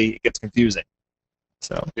completely, it gets confusing.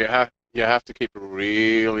 So you have to keep a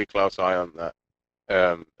really close eye on that.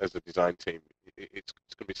 As a design team, it's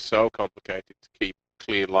going to be so complicated to keep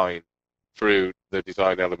clear line through the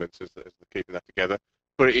design elements as they're keeping that together.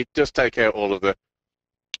 But it does take out all of the.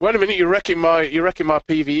 Wait a minute, you're wrecking my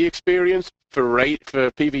PvE experience for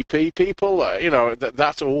PvP people.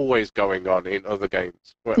 That's always going on in other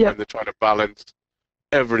games when they're trying to balance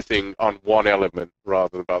everything on one element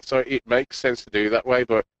rather than both. So it makes sense to do that way,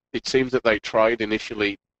 but it seems that they tried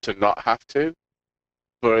initially to not have to.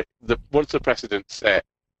 But once the precedent's set,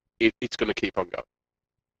 it's going to keep on going.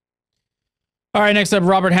 All right, next up,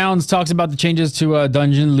 Robert Hounds talks about the changes to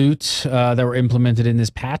dungeon loot that were implemented in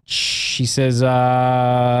this patch. He says,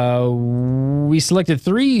 we selected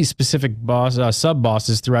 3 specific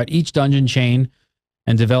sub-bosses throughout each dungeon chain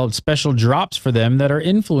and developed special drops for them that are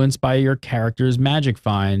influenced by your character's magic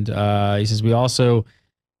find. He says, we also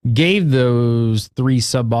gave those 3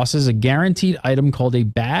 sub-bosses a guaranteed item called a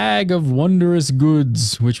Bag of Wondrous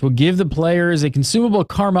Goods, which will give the players a consumable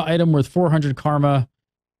karma item worth 400 karma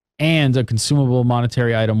and a consumable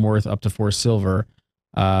monetary item worth up to 4 silver.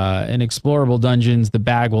 In explorable dungeons, the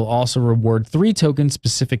bag will also reward 3 tokens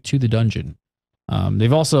specific to the dungeon.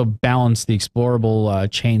 They've also balanced the explorable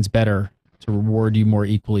chains better to reward you more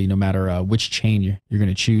equally no matter which chain you're going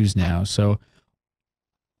to choose now. So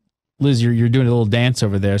Liz, you're doing a little dance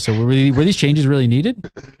over there. So were these changes really needed?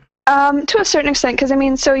 To a certain extent, because I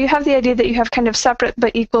mean, so you have the idea that you have kind of separate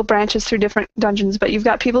but equal branches through different dungeons, but you've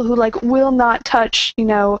got people who will not touch,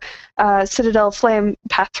 Citadel Flame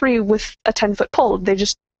Path 3 with a 10-foot pole. They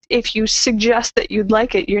just, if you suggest that you'd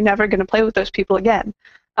like it, you're never going to play with those people again.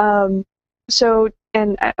 So,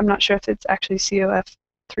 and I'm not sure if it's actually COF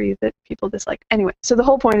 3 that people dislike. Anyway, so the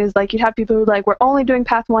whole point is you'd have people who we're only doing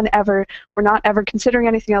Path 1 ever. We're not ever considering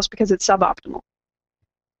anything else because it's suboptimal,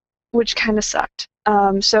 which kind of sucked.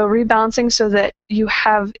 So rebalancing so that you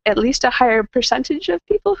have at least a higher percentage of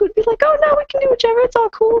people who'd be like, oh no, we can do whichever, it's all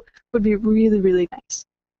cool, would be really, really nice.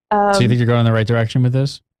 So you think you're going in the right direction with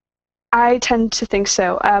this? I tend to think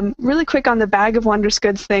so. Really quick on the Bag of Wondrous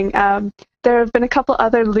Goods thing. There have been a couple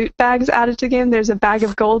other loot bags added to the game. There's a bag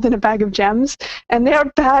of gold and a bag of gems, and they are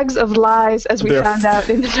bags of lies, as we found out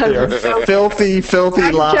in the dungeon. So, filthy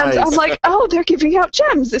lies. I'm like, oh, they're giving out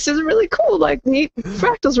gems. This is really cool, neat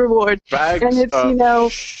Fractals reward. Bags and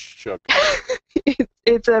it's, sugar.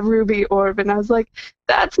 it's a ruby orb, and I was like,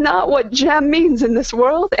 that's not what gem means in this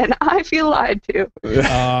world, and I feel lied to.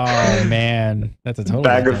 Oh man, that's a total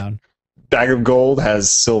letdown. Bag of gold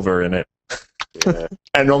has silver in it,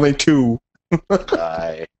 and only 2.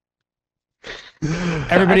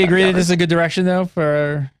 Everybody agree that this is a good direction though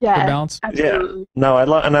for balance. Absolutely. Yeah, no, I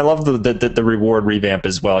love the reward revamp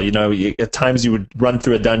as well. At times you would run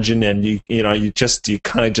through a dungeon and you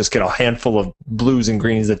kind of just get a handful of blues and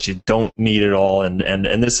greens that you don't need at all. And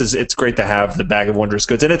it's great to have the Bag of Wondrous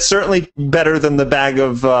Goods, and it's certainly better than the bag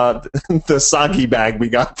of the soggy bag we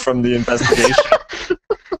got from the investigation.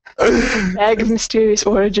 Bag of mysterious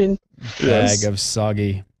origin. Bag of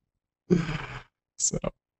soggy. So.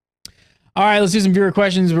 All right, let's do some viewer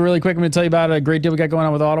questions. But really quick, I'm going to tell you about a great deal we got going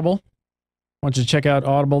on with Audible. I want you to check out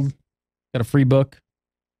Audible. Got a free book,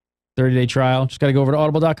 30-day trial. Just got to go over to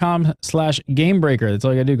audible.com/gamebreaker. That's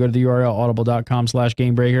all you got to do. Go to the URL,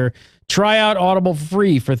 audible.com/gamebreaker. Try out Audible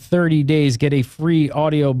free for 30 days. Get a free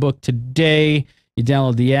audio book today. You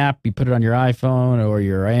download the app, you put it on your iPhone or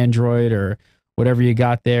your Android or whatever you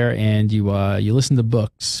got there, and you listen to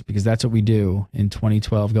books, because that's what we do in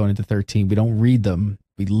 2012 going into 13. We don't read them.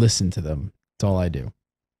 We listen to them. That's all I do.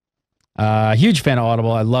 Huge fan of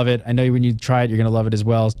Audible. I love it. I know when you try it, you're going to love it as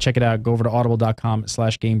well. Check it out. Go over to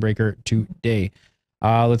audible.com/gamebreaker today.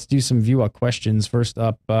 Let's do some view questions. First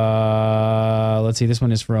up, let's see. This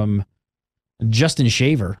one is from Justin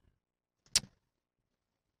Shaver.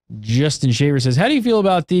 Justin Shaver says, how do you feel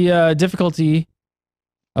about the difficulty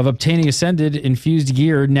of obtaining Ascended infused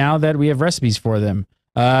gear now that we have recipes for them?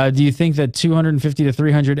 Do you think that 250 to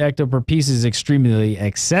 300 ecto per piece is extremely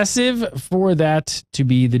excessive for that to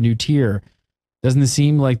be the new tier? Doesn't it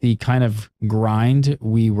seem like the kind of grind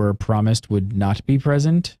we were promised would not be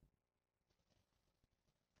present?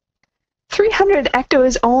 300 ecto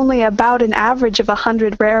is only about an average of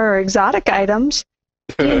 100 rare or exotic items,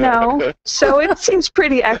 you know, so it seems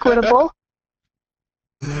pretty equitable.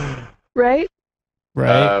 Right?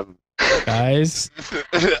 Right. Guys.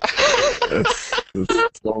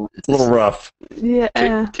 It's a little rough.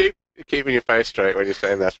 Yeah. Keeping your face straight when you're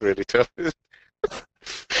saying that's really tough.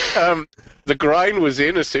 The grind was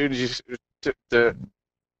in as soon as the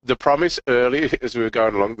promise early as we were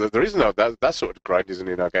going along. There is no that sort of grind isn't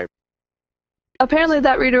in our game. Apparently,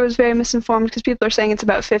 that reader was very misinformed because people are saying it's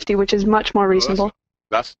about 50, which is much more reasonable.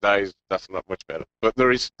 That's not much better. But there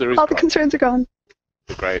is all the concerns are gone.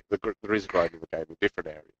 There is grind in the game in different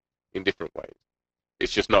areas, in different ways.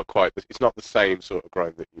 It's just not quite. It's not the same sort of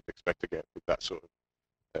grind that you'd expect to get with that sort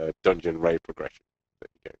of dungeon raid progression that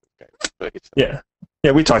you get in the game. But it's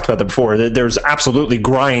yeah, we talked about that before. There's absolutely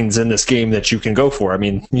grinds in this game that you can go for. I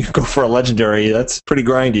mean, you can go for a legendary. That's pretty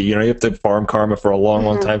grindy. You know, you have to farm karma for a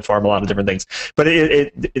long time, farm a lot of different things. But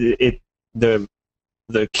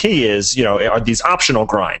the key is, you know, are these optional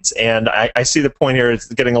grinds, and I see the point here. It's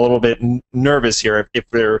getting a little bit nervous here. If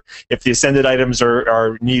the ascended items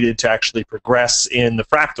are needed to actually progress in the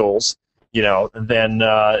fractals, you know, then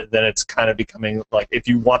it's kind of becoming like, if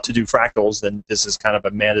you want to do fractals, then this is kind of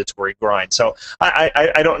a mandatory grind. So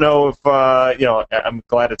I don't know if you know. I'm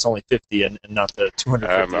glad it's only 50 and not the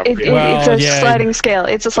 250. It's a sliding scale.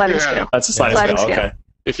 It's a sliding scale. That's a sliding scale. Okay.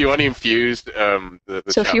 If you want to infuse, so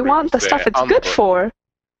if you want the stuff it's good for.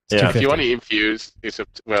 Yeah, if you want to infuse, it's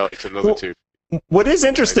another two. What is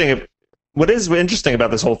interesting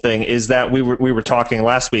about this whole thing is that we were talking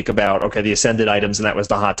last week about the ascended items, and that was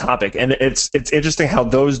the hot topic, and it's interesting how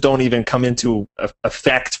those don't even come into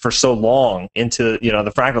effect for so long into, you know,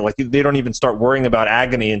 the fractal. Like, they don't even start worrying about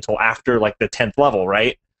agony until after like the 10th level,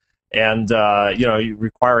 right? And you know,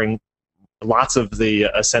 requiring lots of the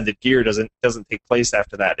ascended gear doesn't take place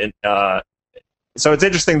after that, and so it's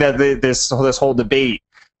interesting that this whole debate.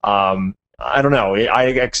 I don't know.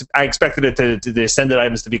 I expected it to the ascended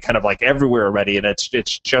items to be kind of like everywhere already, and it's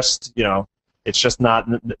just, you know, it's just not.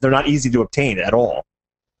 They're not easy to obtain at all,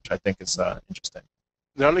 which I think is interesting.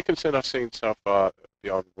 The only concern I've seen so far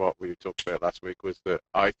beyond what we talked about last week was that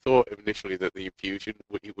I thought initially that the infusion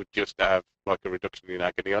would just have like a reduction in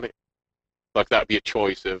agony on it, like that'd be a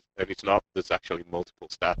choice of, and it's not. There's actually multiple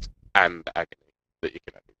stats and agony that you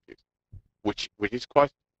can have infused, which is quite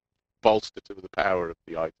bolster to the power of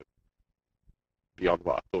the item beyond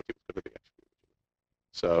what I thought it was going to be, actually.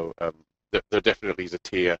 So there definitely is a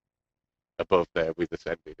tier above there with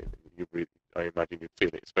Ascended, and I imagine you'd feel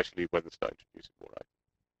it, especially when they start introducing more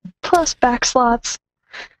items. Plus back slots.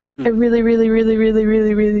 I really, really, really, really,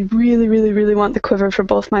 really, really, really, really, really want the quiver for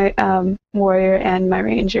both my warrior and my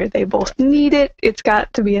ranger. They both need it. It's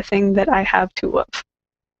got to be a thing that I have two of.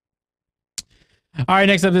 All right,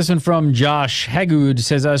 next up, this one from Josh Haggood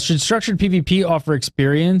says, should structured PvP offer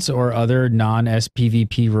experience or other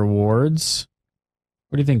non-SPVP rewards?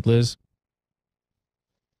 What do you think, Liz?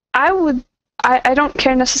 I don't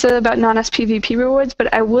care necessarily about non-SPVP rewards,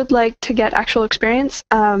 but I would like to get actual experience,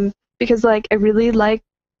 because like I really like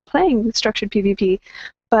playing structured PvP,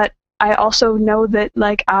 but I also know that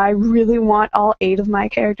like I really want all 8 of my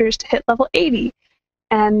characters to hit level 80,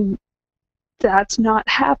 and that's not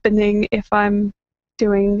happening if I'm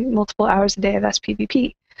doing multiple hours a day of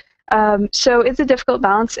SPVP. So it's a difficult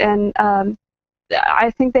balance, and I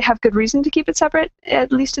think they have good reason to keep it separate,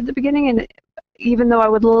 at least at the beginning, and even though I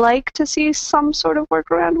would like to see some sort of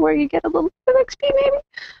workaround where you get a little bit of XP,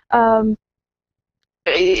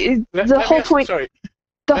 maybe. The whole point...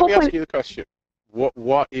 Let me ask you the question.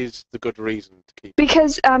 What is the good reason to keep?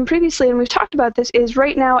 Because previously, and we've talked about this, is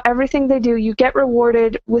right now everything they do, you get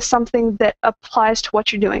rewarded with something that applies to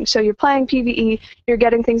what you're doing. So you're playing PvE, you're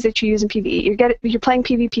getting things that you use in PvE. You're playing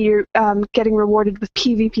PvP, you're getting rewarded with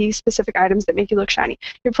PvP specific items that make you look shiny.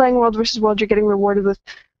 You're playing World versus World, you're getting rewarded with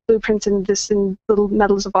blueprints and this and little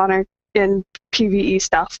medals of honor and PvE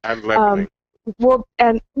stuff. And leveling.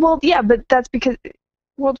 Yeah, but that's because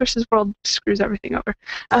World versus World screws everything over.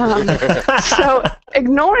 So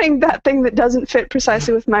ignoring that thing that doesn't fit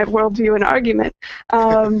precisely with my worldview and argument,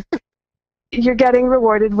 you're getting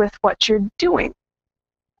rewarded with what you're doing.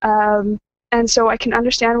 And so I can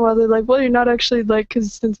understand why they're like, well, you're not actually like,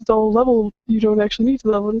 because since it's all level, you don't actually need to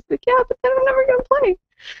level. And it's like, yeah, but then I'm never going to play.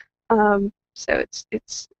 So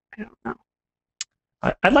it's I don't know.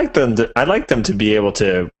 I'd like them to be able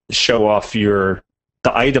to show off the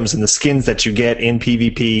items and the skins that you get in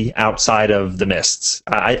PvP outside of the mists.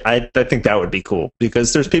 I think that would be cool,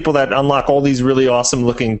 because there's people that unlock all these really awesome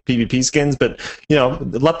looking PvP skins, but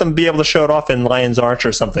let them be able to show it off in Lion's Arch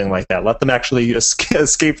or something like that. Let them actually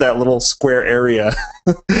escape that little square area.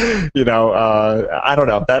 I don't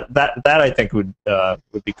know. That I think would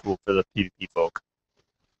be cool for the PvP folk.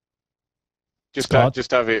 Just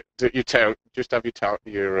have it. Your town. Just have your town.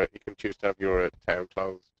 You can choose to have your town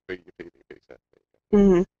clothes for your PvP set.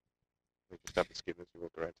 Mm-hmm. You just have the skin as you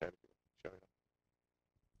walk around town.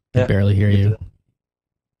 I can barely hear you.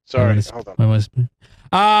 Sorry, hold on.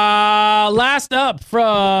 Last up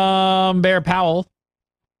from Bear Powell.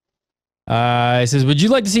 It says, would you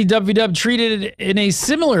like to see WW treated in a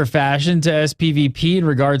similar fashion to SPVP in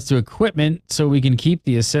regards to equipment so we can keep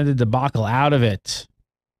the Ascended debacle out of it?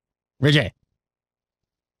 Ridge.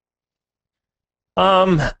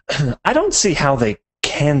 I don't see how they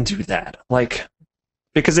can do that.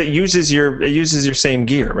 Because it uses your same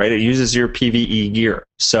gear, right? It uses your PvE gear.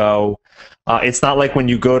 So it's not like when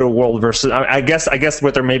you go to World versus. I guess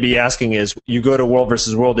what they're maybe asking is you go to World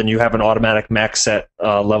versus World and you have an automatic max set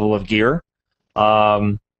level of gear.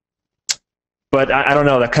 But I don't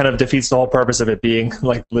know. That kind of defeats the whole purpose of it being,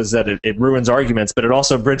 like Liz said, it ruins arguments, but it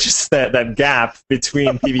also bridges that gap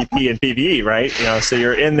between PvP and PvE, right? So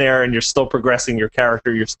you're in there and you're still progressing your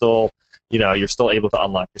character. You're still able to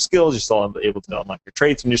unlock your skills. You're still able to unlock your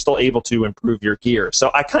traits, and you're still able to improve your gear. So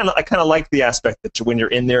I kind of like the aspect that when you're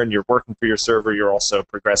in there and you're working for your server, you're also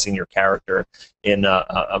progressing your character in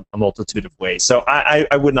a multitude of ways. So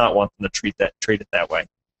I would not want them to treat it that way.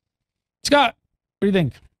 Scott, what do you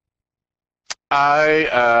think?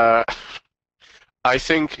 I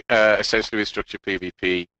think essentially with structured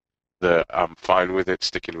PvP that I'm fine with it,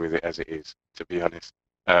 sticking with it as it is, to be honest.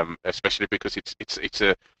 Especially because it's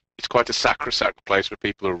quite a sacrosanct place where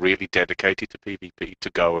people are really dedicated to PvP to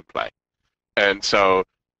go and play. And so,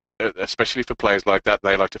 especially for players like that,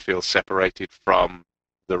 they like to feel separated from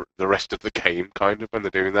the rest of the game, kind of, when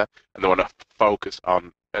they're doing that. And they want to focus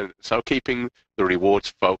on... And so keeping the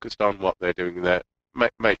rewards focused on what they're doing there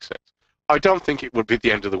makes sense. I don't think it would be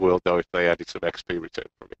the end of the world, though, if they added some XP return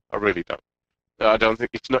from it. I really don't. I don't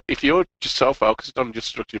think it's not... If you're just so focused on just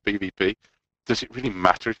structured PvP, does it really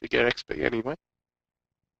matter if you get XP anyway?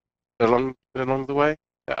 Along the way,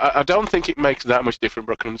 I don't think it makes that much difference,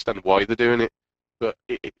 but I can understand why they're doing it. But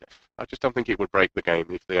I just don't think it would break the game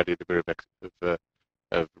if they added a bit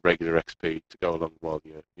of regular XP to go along while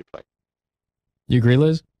you play. You agree,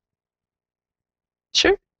 Liz?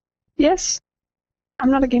 Sure. Yes. I'm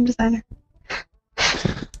not a game designer.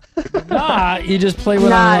 You just play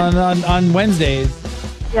one on Wednesdays.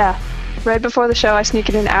 Yeah. Right before the show, I sneak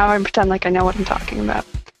it in an hour and pretend like I know what I'm talking about.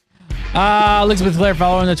 Elizabeth Claire,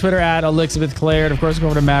 follow her on the Twitter at Elizabeth Claire. And of course, go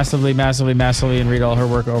over to Massively and read all her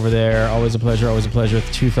work over there. Always a pleasure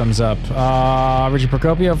with 2 thumbs up. Richie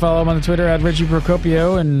Procopio, follow him on the Twitter at Richie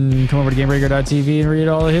Procopio, and come over to Gamebreaker.tv and read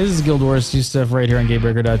all of his Guild Wars 2 stuff right here on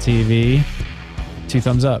Gamebreaker.tv. 2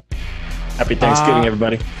 thumbs up. Happy Thanksgiving,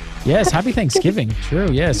 everybody. Yes, happy Thanksgiving.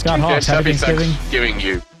 True, yeah. Scott Hawks, happy Thanksgiving. Thanksgiving,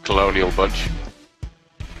 you colonial bunch.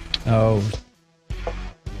 Oh.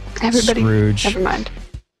 Everybody. Scrooge. Never mind.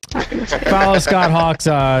 Follow Scott Hawks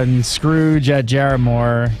on Scrooge at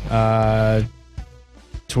Jaramore.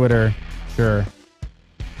 Twitter. Sure.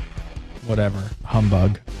 Whatever.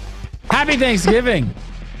 Humbug. Happy Thanksgiving,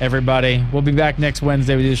 everybody. We'll be back next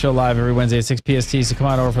Wednesday. We do the show live every Wednesday at 6 PST, so come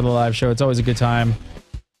on over for the live show. It's always a good time.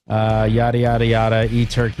 Yada, yada, yada. Eat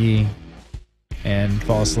turkey and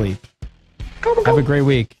fall asleep. Have a great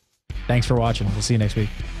week. Thanks for watching. We'll see you next week.